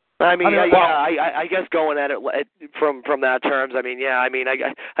analyst. I guess going at it from that terms.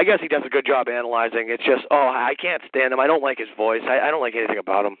 I guess he does a good job analyzing. It's just, I can't stand him. I don't like his voice. I don't like anything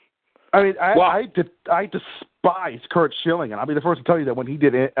about him. I mean, I despise Kurt Schilling, and I'll be the first to tell you that when he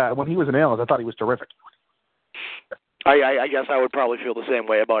was an analyst, I thought he was terrific. I guess I would probably feel the same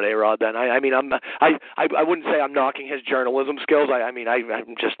way about A-Rod then. I wouldn't say I'm knocking his journalism skills. I'm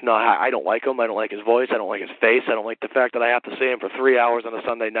just not. I don't like him. I don't like his voice. I don't like his face. I don't like the fact that I have to see him for 3 hours on a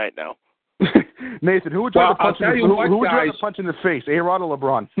Sunday night now. Nathan, who would you rather punch in the face, A-Rod or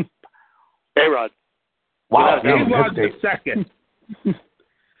LeBron? A-Rod. Wow, A-Rod's the second.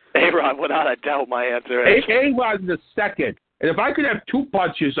 A-Rod, without a doubt, my answer is. A-Rod's the second. And if I could have two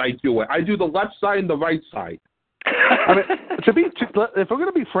punches, I'd do it. I'd do the left side and the right side. I mean, if we're going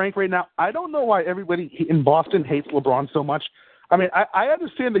to be frank right now, I don't know why everybody in Boston hates LeBron so much. I mean, I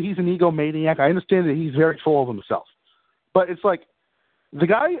understand that he's an egomaniac. I understand that he's very full of himself. But it's like, the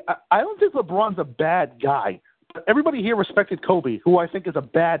guy, I don't think LeBron's a bad guy. But everybody here respected Kobe, who I think is a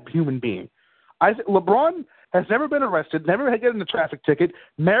bad human being. LeBron has never been arrested, never had gotten a traffic ticket,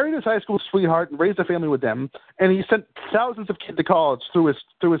 married his high school sweetheart and raised a family with them, and he sent thousands of kids to college through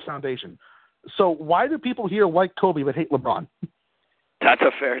his foundation. So why do people here like Kobe but hate LeBron? That's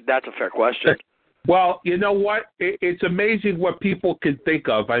a fair question. Well, you know what? It's amazing what people can think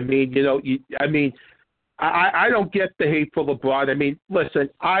of. I mean, I don't get the hate for LeBron. I mean, listen,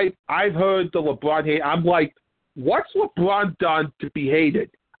 I've heard the LeBron hate. I'm like, what's LeBron done to be hated?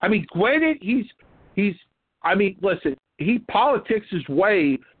 I mean, granted, listen, he politics his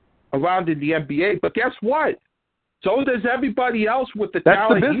way around in the NBA, but guess what? So does everybody else with the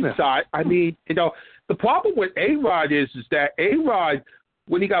talent he's got. I mean, the problem with A-Rod is that A-Rod,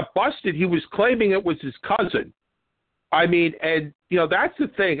 when he got busted, he was claiming it was his cousin. I mean, and, that's the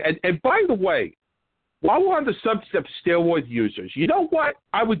thing. And by the way, while we're on the subject of steroid users, you know what?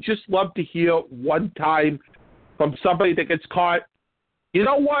 I would just love to hear one time from somebody that gets caught. You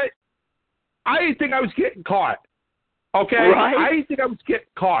know what? I didn't think I was getting caught. Okay? Right? I didn't think I was getting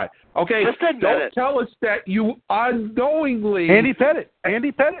caught. Okay? Don't tell us that you unknowingly. Andy Pettit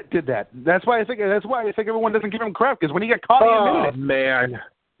did that. That's why I think everyone doesn't give him crap, because when he got caught, he admitted it. Oh man,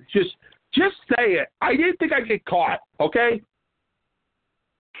 just say it. I didn't think I'd get caught. Okay.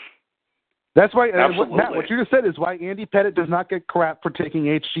 That's why, Matt, what you just said is why Andy Pettit does not get crap for taking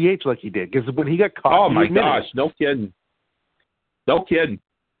HGH like he did, because when he got caught, oh my gosh, no kidding.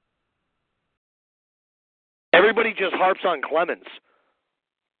 Everybody just harps on Clemens.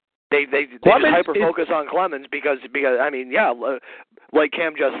 They just hyper focus on Clemens because I mean, yeah, like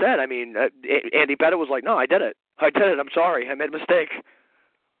Cam just said. I mean, Andy Pettit was like, "No, I did it. I'm sorry. I made a mistake."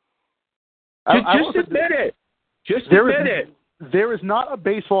 Just admit it. Admit it. There is not a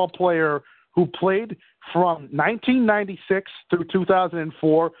baseball player who played from 1996 through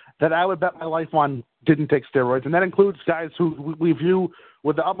 2004 that I would bet my life on didn't take steroids, and that includes guys who we view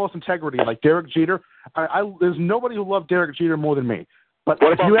with the utmost integrity, like Derek Jeter. There's nobody who loved Derek Jeter more than me. But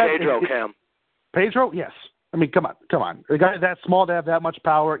what about Pedro, Cam? Pedro, yes. I mean, come on. A guy that small to have that much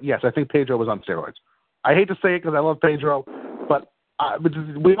power, yes, I think Pedro was on steroids. I hate to say it because I love Pedro, but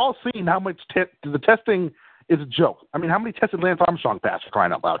we've all seen how much the testing is a joke. I mean, how many tests did Lance Armstrong pass, for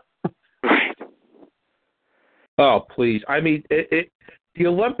crying out loud? Right. Oh, please. I mean, the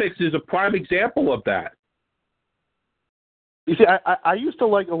Olympics is a prime example of that. You see, I used to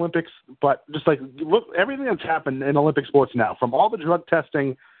like Olympics, but just like look, everything that's happened in Olympic sports now, from all the drug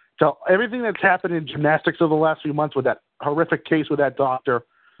testing to everything that's happened in gymnastics over the last few months with that horrific case with that doctor,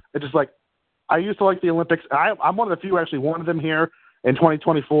 it's just like I used to like the Olympics. I'm one of the few who actually wanted them here in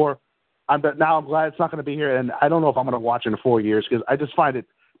 2024. But now I'm glad it's not going to be here, and I don't know if I'm going to watch it in 4 years because I just find it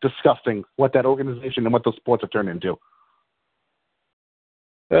disgusting what that organization and what those sports have turned into.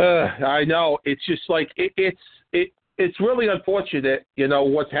 I know. It's just like it's really unfortunate,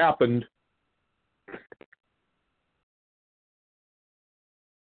 what's happened.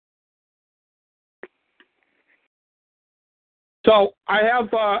 So I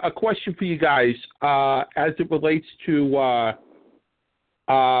have a question for you guys as it relates to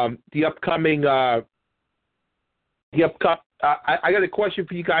the upcoming. I got a question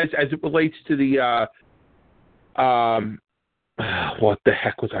for you guys as it relates to the. What the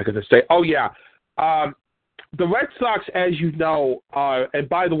heck was I going to say? Oh yeah, the Red Sox, as you know, and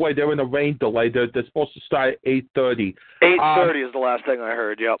by the way, they're in a rain delay. They're supposed to start at 8:30. 8:30 is the last thing I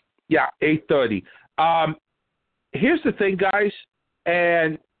heard. Yep. Yeah, 8:30. Here's the thing, guys,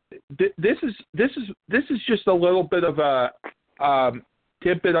 and this is just a little bit of a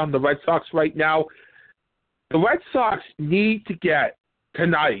tidbit on the Red Sox right now. The Red Sox need to get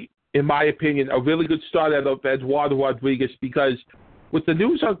tonight, in my opinion, a really good start out of Eduardo Rodriguez, because with the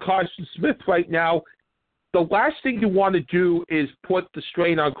news on Carson Smith right now, the last thing you want to do is put the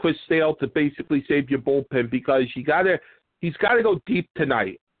strain on Chris Sale to basically save your bullpen, because he's got to go deep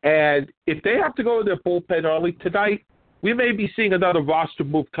tonight. And if they have to go to their bullpen early tonight, we may be seeing another roster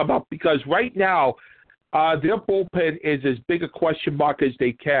move come up, because right now their bullpen is as big a question mark as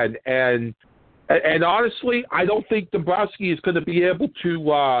they can. And honestly, I don't think Dombrowski is going to be able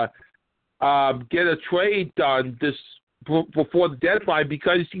to get a trade done before the deadline,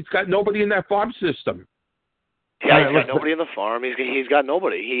 because he's got nobody in that farm system. Yeah, he's got nobody in the farm. He's got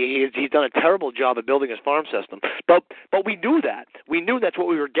nobody. He's done a terrible job at building his farm system. But we knew that. We knew that's what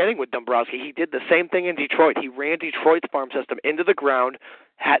we were getting with Dombrowski. He did the same thing in Detroit. He ran Detroit's farm system into the ground.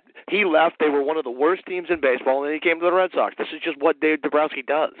 He left. They were one of the worst teams in baseball, and then he came to the Red Sox. This is just what Dave Dombrowski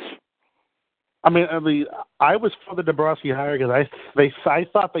does. I was for the Dombrowski hire because I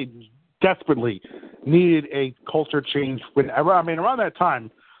thought they desperately needed a culture change. Around that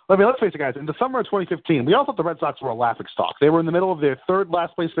time. Let's face it, guys. In the summer of 2015, we all thought the Red Sox were a laughingstock. They were in the middle of their third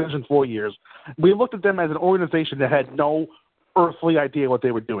last-place finish in 4 years. We looked at them as an organization that had no earthly idea what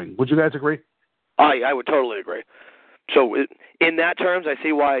they were doing. Would you guys agree? I would totally agree. So in that terms, I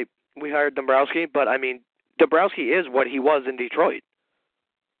see why we hired Dombrowski. But, Dombrowski is what he was in Detroit.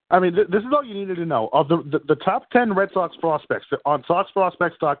 This is all you needed to know. Of the top 10 Red Sox prospects on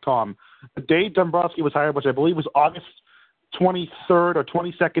SoxProspects.com, the day Dombrowski was hired, which I believe was August 23rd or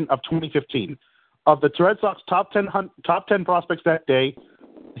 22nd of 2015. Of the Red Sox top 10 prospects that day,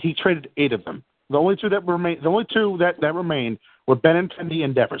 he traded 8 of them. The only two that remained were Benintendi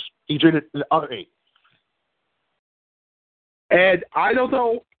and Devers. He traded the other 8. And I don't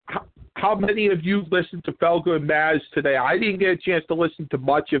know how many of you listened to Felger and Maz today. I didn't get a chance to listen to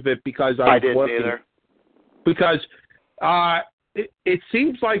much of it because I was working. Either. Because it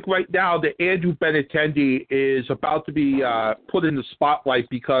seems like right now that Andrew Benintendi is about to be put in the spotlight,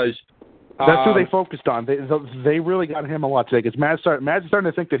 because that's who they focused on. They really got him a lot today, because Matt's starting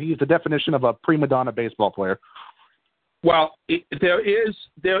to think that he's the definition of a prima donna baseball player. Well, there is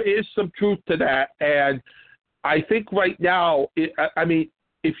some truth to that, and I think right now,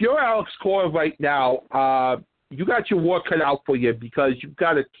 if you're Alex Cora right now, you got your work cut out for you, because you've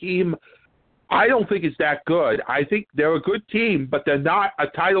got a team I don't think it's that good. I think they're a good team, but they're not a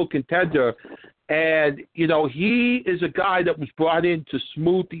title contender. And, he is a guy that was brought in to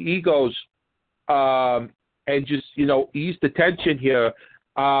smooth the egos and just, ease the tension here.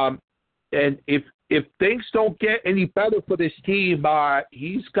 And if things don't get any better for this team,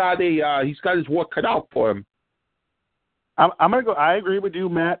 he's got his work cut out for him. I'm gonna go. I agree with you,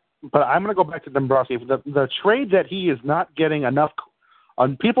 Matt, but I'm gonna go back to Dombrowski. The trade that he is not getting enough,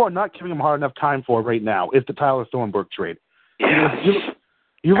 people are not giving him hard enough time for right now, is the Tyler Thornburg trade. Yes.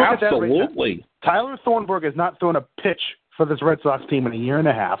 You look Absolutely. At that right now. Tyler Thornburg has not thrown a pitch for this Red Sox team in a year and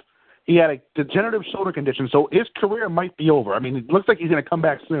a half. He had a degenerative shoulder condition, so his career might be over. It looks like he's going to come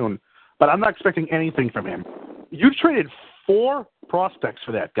back soon, but I'm not expecting anything from him. You traded 4 prospects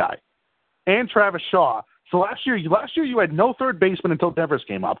for that guy and Travis Shaw. So last year you had no third baseman until Devers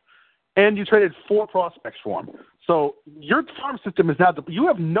came up, and you traded 4 prospects for him. So your farm system is now you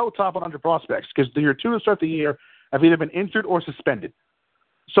have no top 100 prospects, because your 2 to start the year have either been injured or suspended.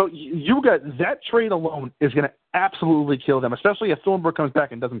 So you got that trade alone is going to absolutely kill them, especially if Thornburg comes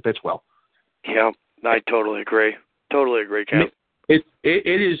back and doesn't pitch well. Yeah, I totally agree. Totally agree, Cam. It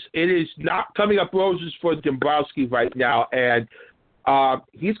is not coming up roses for Dombrowski right now, and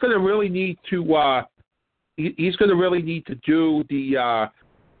he's going to really need to do the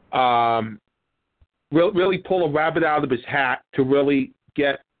really pull a rabbit out of his hat to really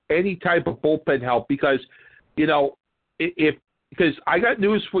get any type of bullpen help, because because I got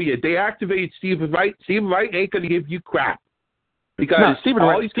news for you. They activated Stephen Wright. Stephen Wright ain't going to give you crap. Because Stephen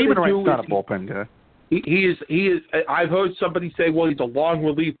all he's Wright's going to do not is a bullpen guy. He is. I've heard somebody say, "Well, he's a long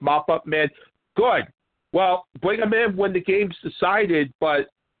relief mop-up man." Good. Well, bring him in when the game's decided, but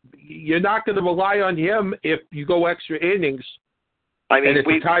you're not going to rely on him if you go extra innings. I mean, and it's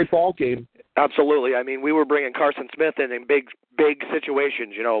a tie ball game. Absolutely. I mean, we were bringing Carson Smith in big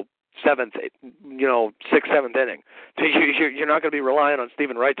situations. Seventh, sixth, seventh inning. You're not going to be relying on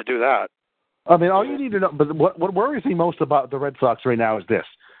Stephen Wright to do that. I mean, all you need to know. But what worries me most about the Red Sox right now is this.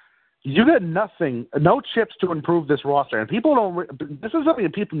 You got nothing, no chips to improve this roster. And people don't, this is something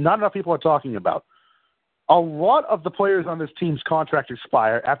that not enough people are talking about. A lot of the players on this team's contract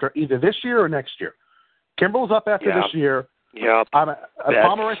expire after either this year or next year. Kimbrel's up after this year. Yeah.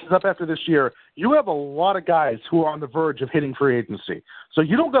 Pomeranz is up after this year. You have a lot of guys who are on the verge of hitting free agency. So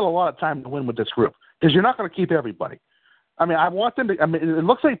you don't got a lot of time to win with this group because you're not going to keep everybody. I mean, it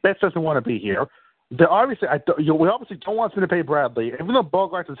looks like Betts doesn't want to be here. We obviously don't want them to pay Bradley. Even though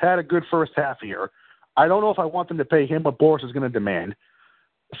Bogaerts has had a good first half here, I don't know if I want them to pay him what Boris is going to demand.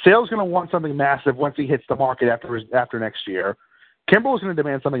 Sale's going to want something massive once he hits the market after next year. Kimbrel is going to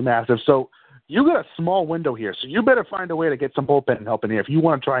demand something massive. So you got a small window here. So you better find a way to get some bullpen help in here if you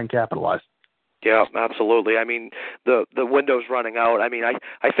want to try and capitalize. Yeah, absolutely. I mean, the window's running out. I mean,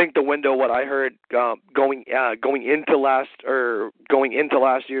 I think the window, what I heard going into last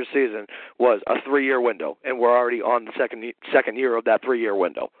year's season was a 3-year window, and we're already on the second year of that 3-year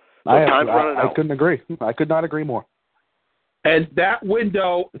window. So time's running out. I couldn't agree. I could not agree more. And that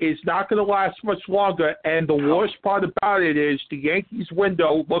window is not going to last much longer. And the worst part about it is the Yankees'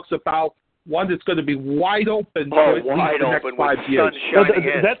 window looks about one that's going to be wide open for at least the next 5 years.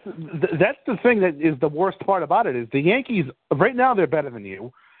 That's the thing that is the worst part about it is the Yankees right now they're better than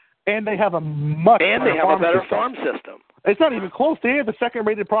you, and they have a better farm system. It's not even close. They have the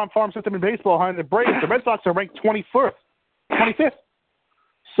second-rated farm system in baseball behind the Braves. The Red Sox are ranked 25th.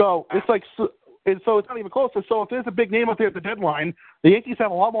 So it's like. And so it's not even close. So if there's a big name up there at the deadline, the Yankees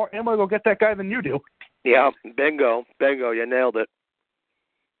have a lot more ammo to go get that guy than you do. Yeah, bingo, you nailed it.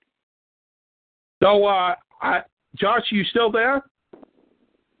 So, Josh, you still there?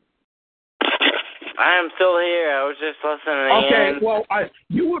 I am still here. I was just listening. Okay, well,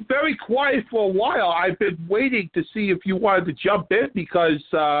 you were very quiet for a while. I've been waiting to see if you wanted to jump in because,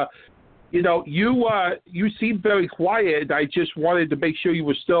 you seemed very quiet, and I just wanted to make sure you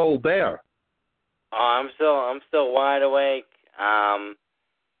were still there. Oh, I'm still wide awake. I'm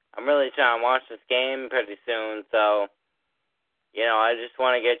really trying to watch this game pretty soon, so I just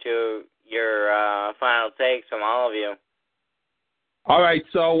want to get your final takes from all of you. All right,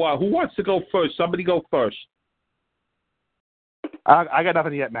 so who wants to go first? Somebody go first. I got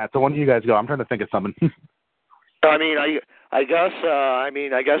nothing yet, Matt. So why don't you guys go? I'm trying to think of something. I guess.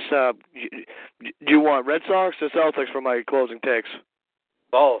 Do you want Red Sox or Celtics for my closing takes?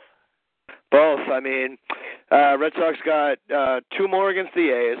 Both. I mean, Red Sox got 2 more against the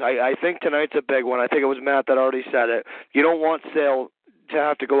A's. I think tonight's a big one. I think it was Matt that already said it. You don't want Sale to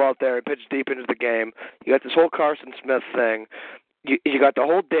have to go out there and pitch deep into the game. You got this whole Carson Smith thing. You got the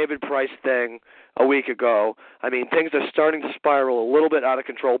whole David Price thing a week ago. I mean, things are starting to spiral a little bit out of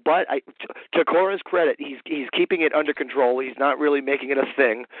control. But to Cora's credit, he's keeping it under control. He's not really making it a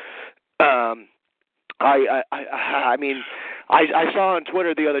thing. I mean, I saw on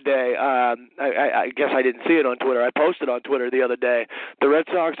Twitter the other day, I guess I didn't see it on Twitter. I posted on Twitter the other day, the Red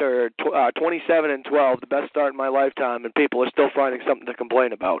Sox are 27-12, the best start in my lifetime, and people are still finding something to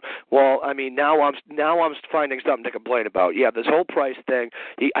complain about. Well, I mean, now I'm finding something to complain about. Yeah, this whole Price thing,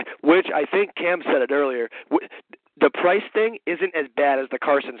 which I think Cam said it earlier, the Price thing isn't as bad as the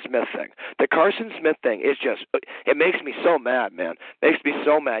Carson Smith thing. The Carson Smith thing is just, it makes me so mad, man. It makes me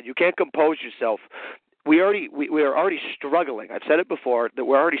so mad. You can't compose yourself. We are already struggling. I've said it before that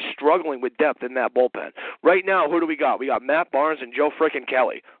we're already struggling with depth in that bullpen. Right now, who do we got? We got Matt Barnes and Joe frickin'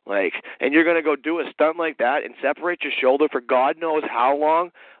 Kelly. And you're gonna go do a stunt like that and separate your shoulder for God knows how long?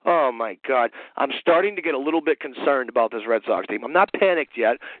 Oh my God! I'm starting to get a little bit concerned about this Red Sox team. I'm not panicked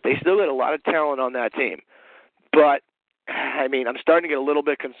yet. They still got a lot of talent on that team, but I mean, I'm starting to get a little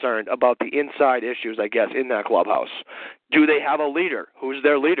bit concerned about the inside issues, I guess, in that clubhouse. Do they have a leader? Who's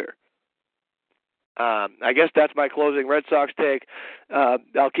their leader? I guess that's my closing Red Sox take.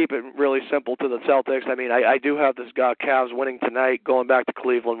 I'll keep it really simple to the Celtics. I mean, I do have this guy Cavs winning tonight, going back to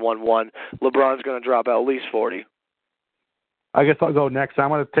Cleveland 1-1. LeBron's going to drop at least 40. I guess I'll go next. I'm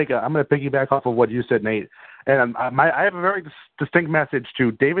going to piggyback off of what you said, Nate. And I have a very distinct message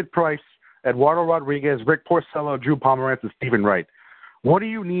to David Price, Eduardo Rodriguez, Rick Porcello, Drew Pomeranz, and Stephen Wright. What do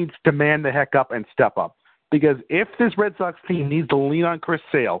you need to man the heck up and step up? Because if this Red Sox team needs to lean on Chris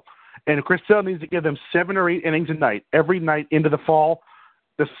Sale, And Chris Sale needs to give them 7 or 8 innings a night, every night into the fall.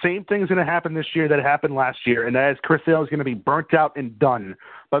 The same thing's going to happen this year that happened last year, and that is Chris Sale is going to be burnt out and done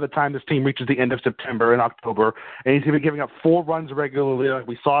by the time this team reaches the end of September and October. And he's going to be giving up 4 runs regularly like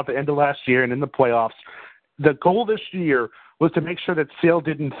we saw at the end of last year and in the playoffs. The goal this year was to make sure that Sale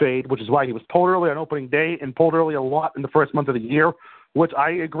didn't fade, which is why he was pulled early on opening day and pulled early a lot in the first month of the year, which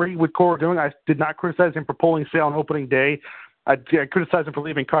I agree with Cora doing. I did not criticize him for pulling Sale on opening day. I criticized him for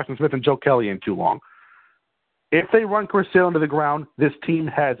leaving Carson Smith and Joe Kelly in too long. If they run Chris Sale into the ground, this team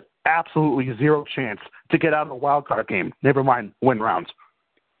has absolutely zero chance to get out of the wild card game. Never mind win rounds.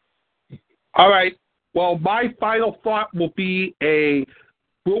 All right. Well, my final thought will be a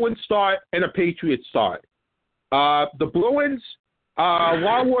Bruins start and a Patriots start. The Bruins, a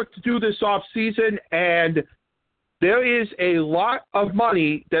lot of work to do this offseason, and there is a lot of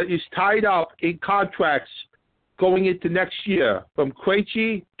money that is tied up in contracts going into next year, from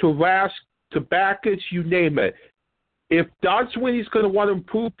Krejci to Rask to Backus, you name it. If Don Sweeney's going to want to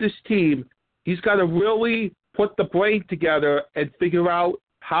improve this team, he's got to really put the brain together and figure out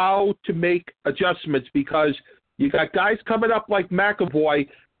how to make adjustments, because you got guys coming up like McAvoy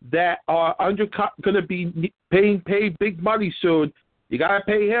that are going to be paid big money soon. You got to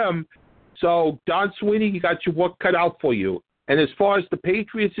pay him. So, Don Sweeney, you got your work cut out for you. And as far as the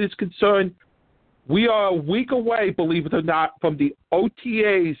Patriots is concerned, we are a week away, believe it or not, from the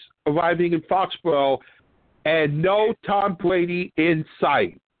OTAs arriving in Foxborough and no Tom Brady in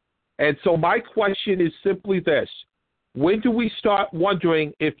sight. And so my question is simply this. When do we start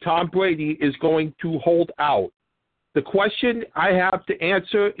wondering if Tom Brady is going to hold out? The question I have to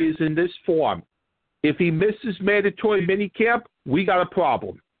answer is in this form. If he misses mandatory minicamp, we got a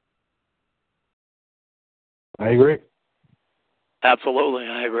problem. I agree. Absolutely,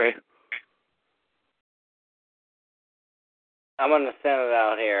 I agree. I'm going to send it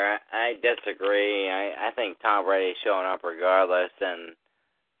out here. I disagree. I think Tom Brady's showing up regardless, and,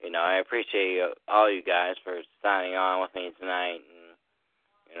 you know, I appreciate all you guys for signing on with me tonight. And,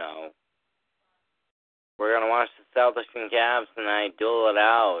 you know, we're going to watch the Celtics and Cavs tonight, duel it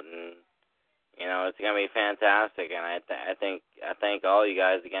out, and, you know, it's going to be fantastic. And I thank all you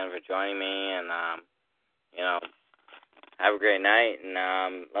guys again for joining me, and, you know, have a great night, and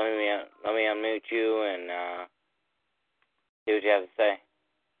let me unmute you and see what you have to say.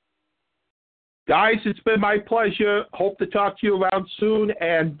 Guys, it's been my pleasure. Hope to talk to you around soon,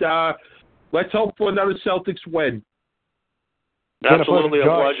 and let's hope for another Celtics win. Absolutely a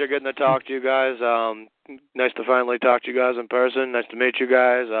pleasure getting to talk to you guys. Nice to finally talk to you guys in person. Nice to meet you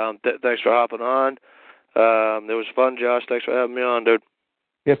guys. Thanks for hopping on. It was fun, Josh. Thanks for having me on, dude.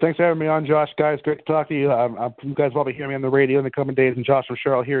 Yeah, thanks for having me on, Josh. Guys, great to talk to you. You guys will be hearing me on the radio in the coming days, and Josh, I'm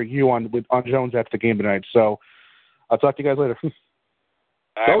sure I'll hear you on Jones after the game tonight. So I'll talk to you guys later. All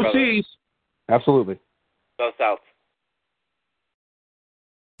right, Go Seas. Absolutely. Go South.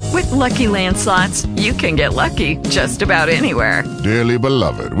 With Lucky Land Slots, you can get lucky just about anywhere. Dearly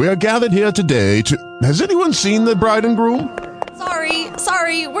beloved, we are gathered here today to... Has anyone seen the bride and groom?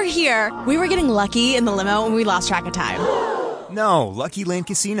 Sorry, we're here. We were getting lucky in the limo and we lost track of time. No, Lucky Land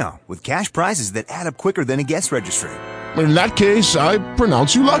Casino, with cash prizes that add up quicker than a guest registry. In that case, I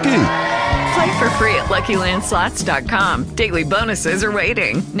pronounce you lucky. Play for free at LuckyLandSlots.com. Daily bonuses are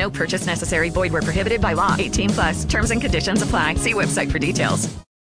waiting. No purchase necessary. Void where prohibited by law. 18+. Terms and conditions apply. See website for details.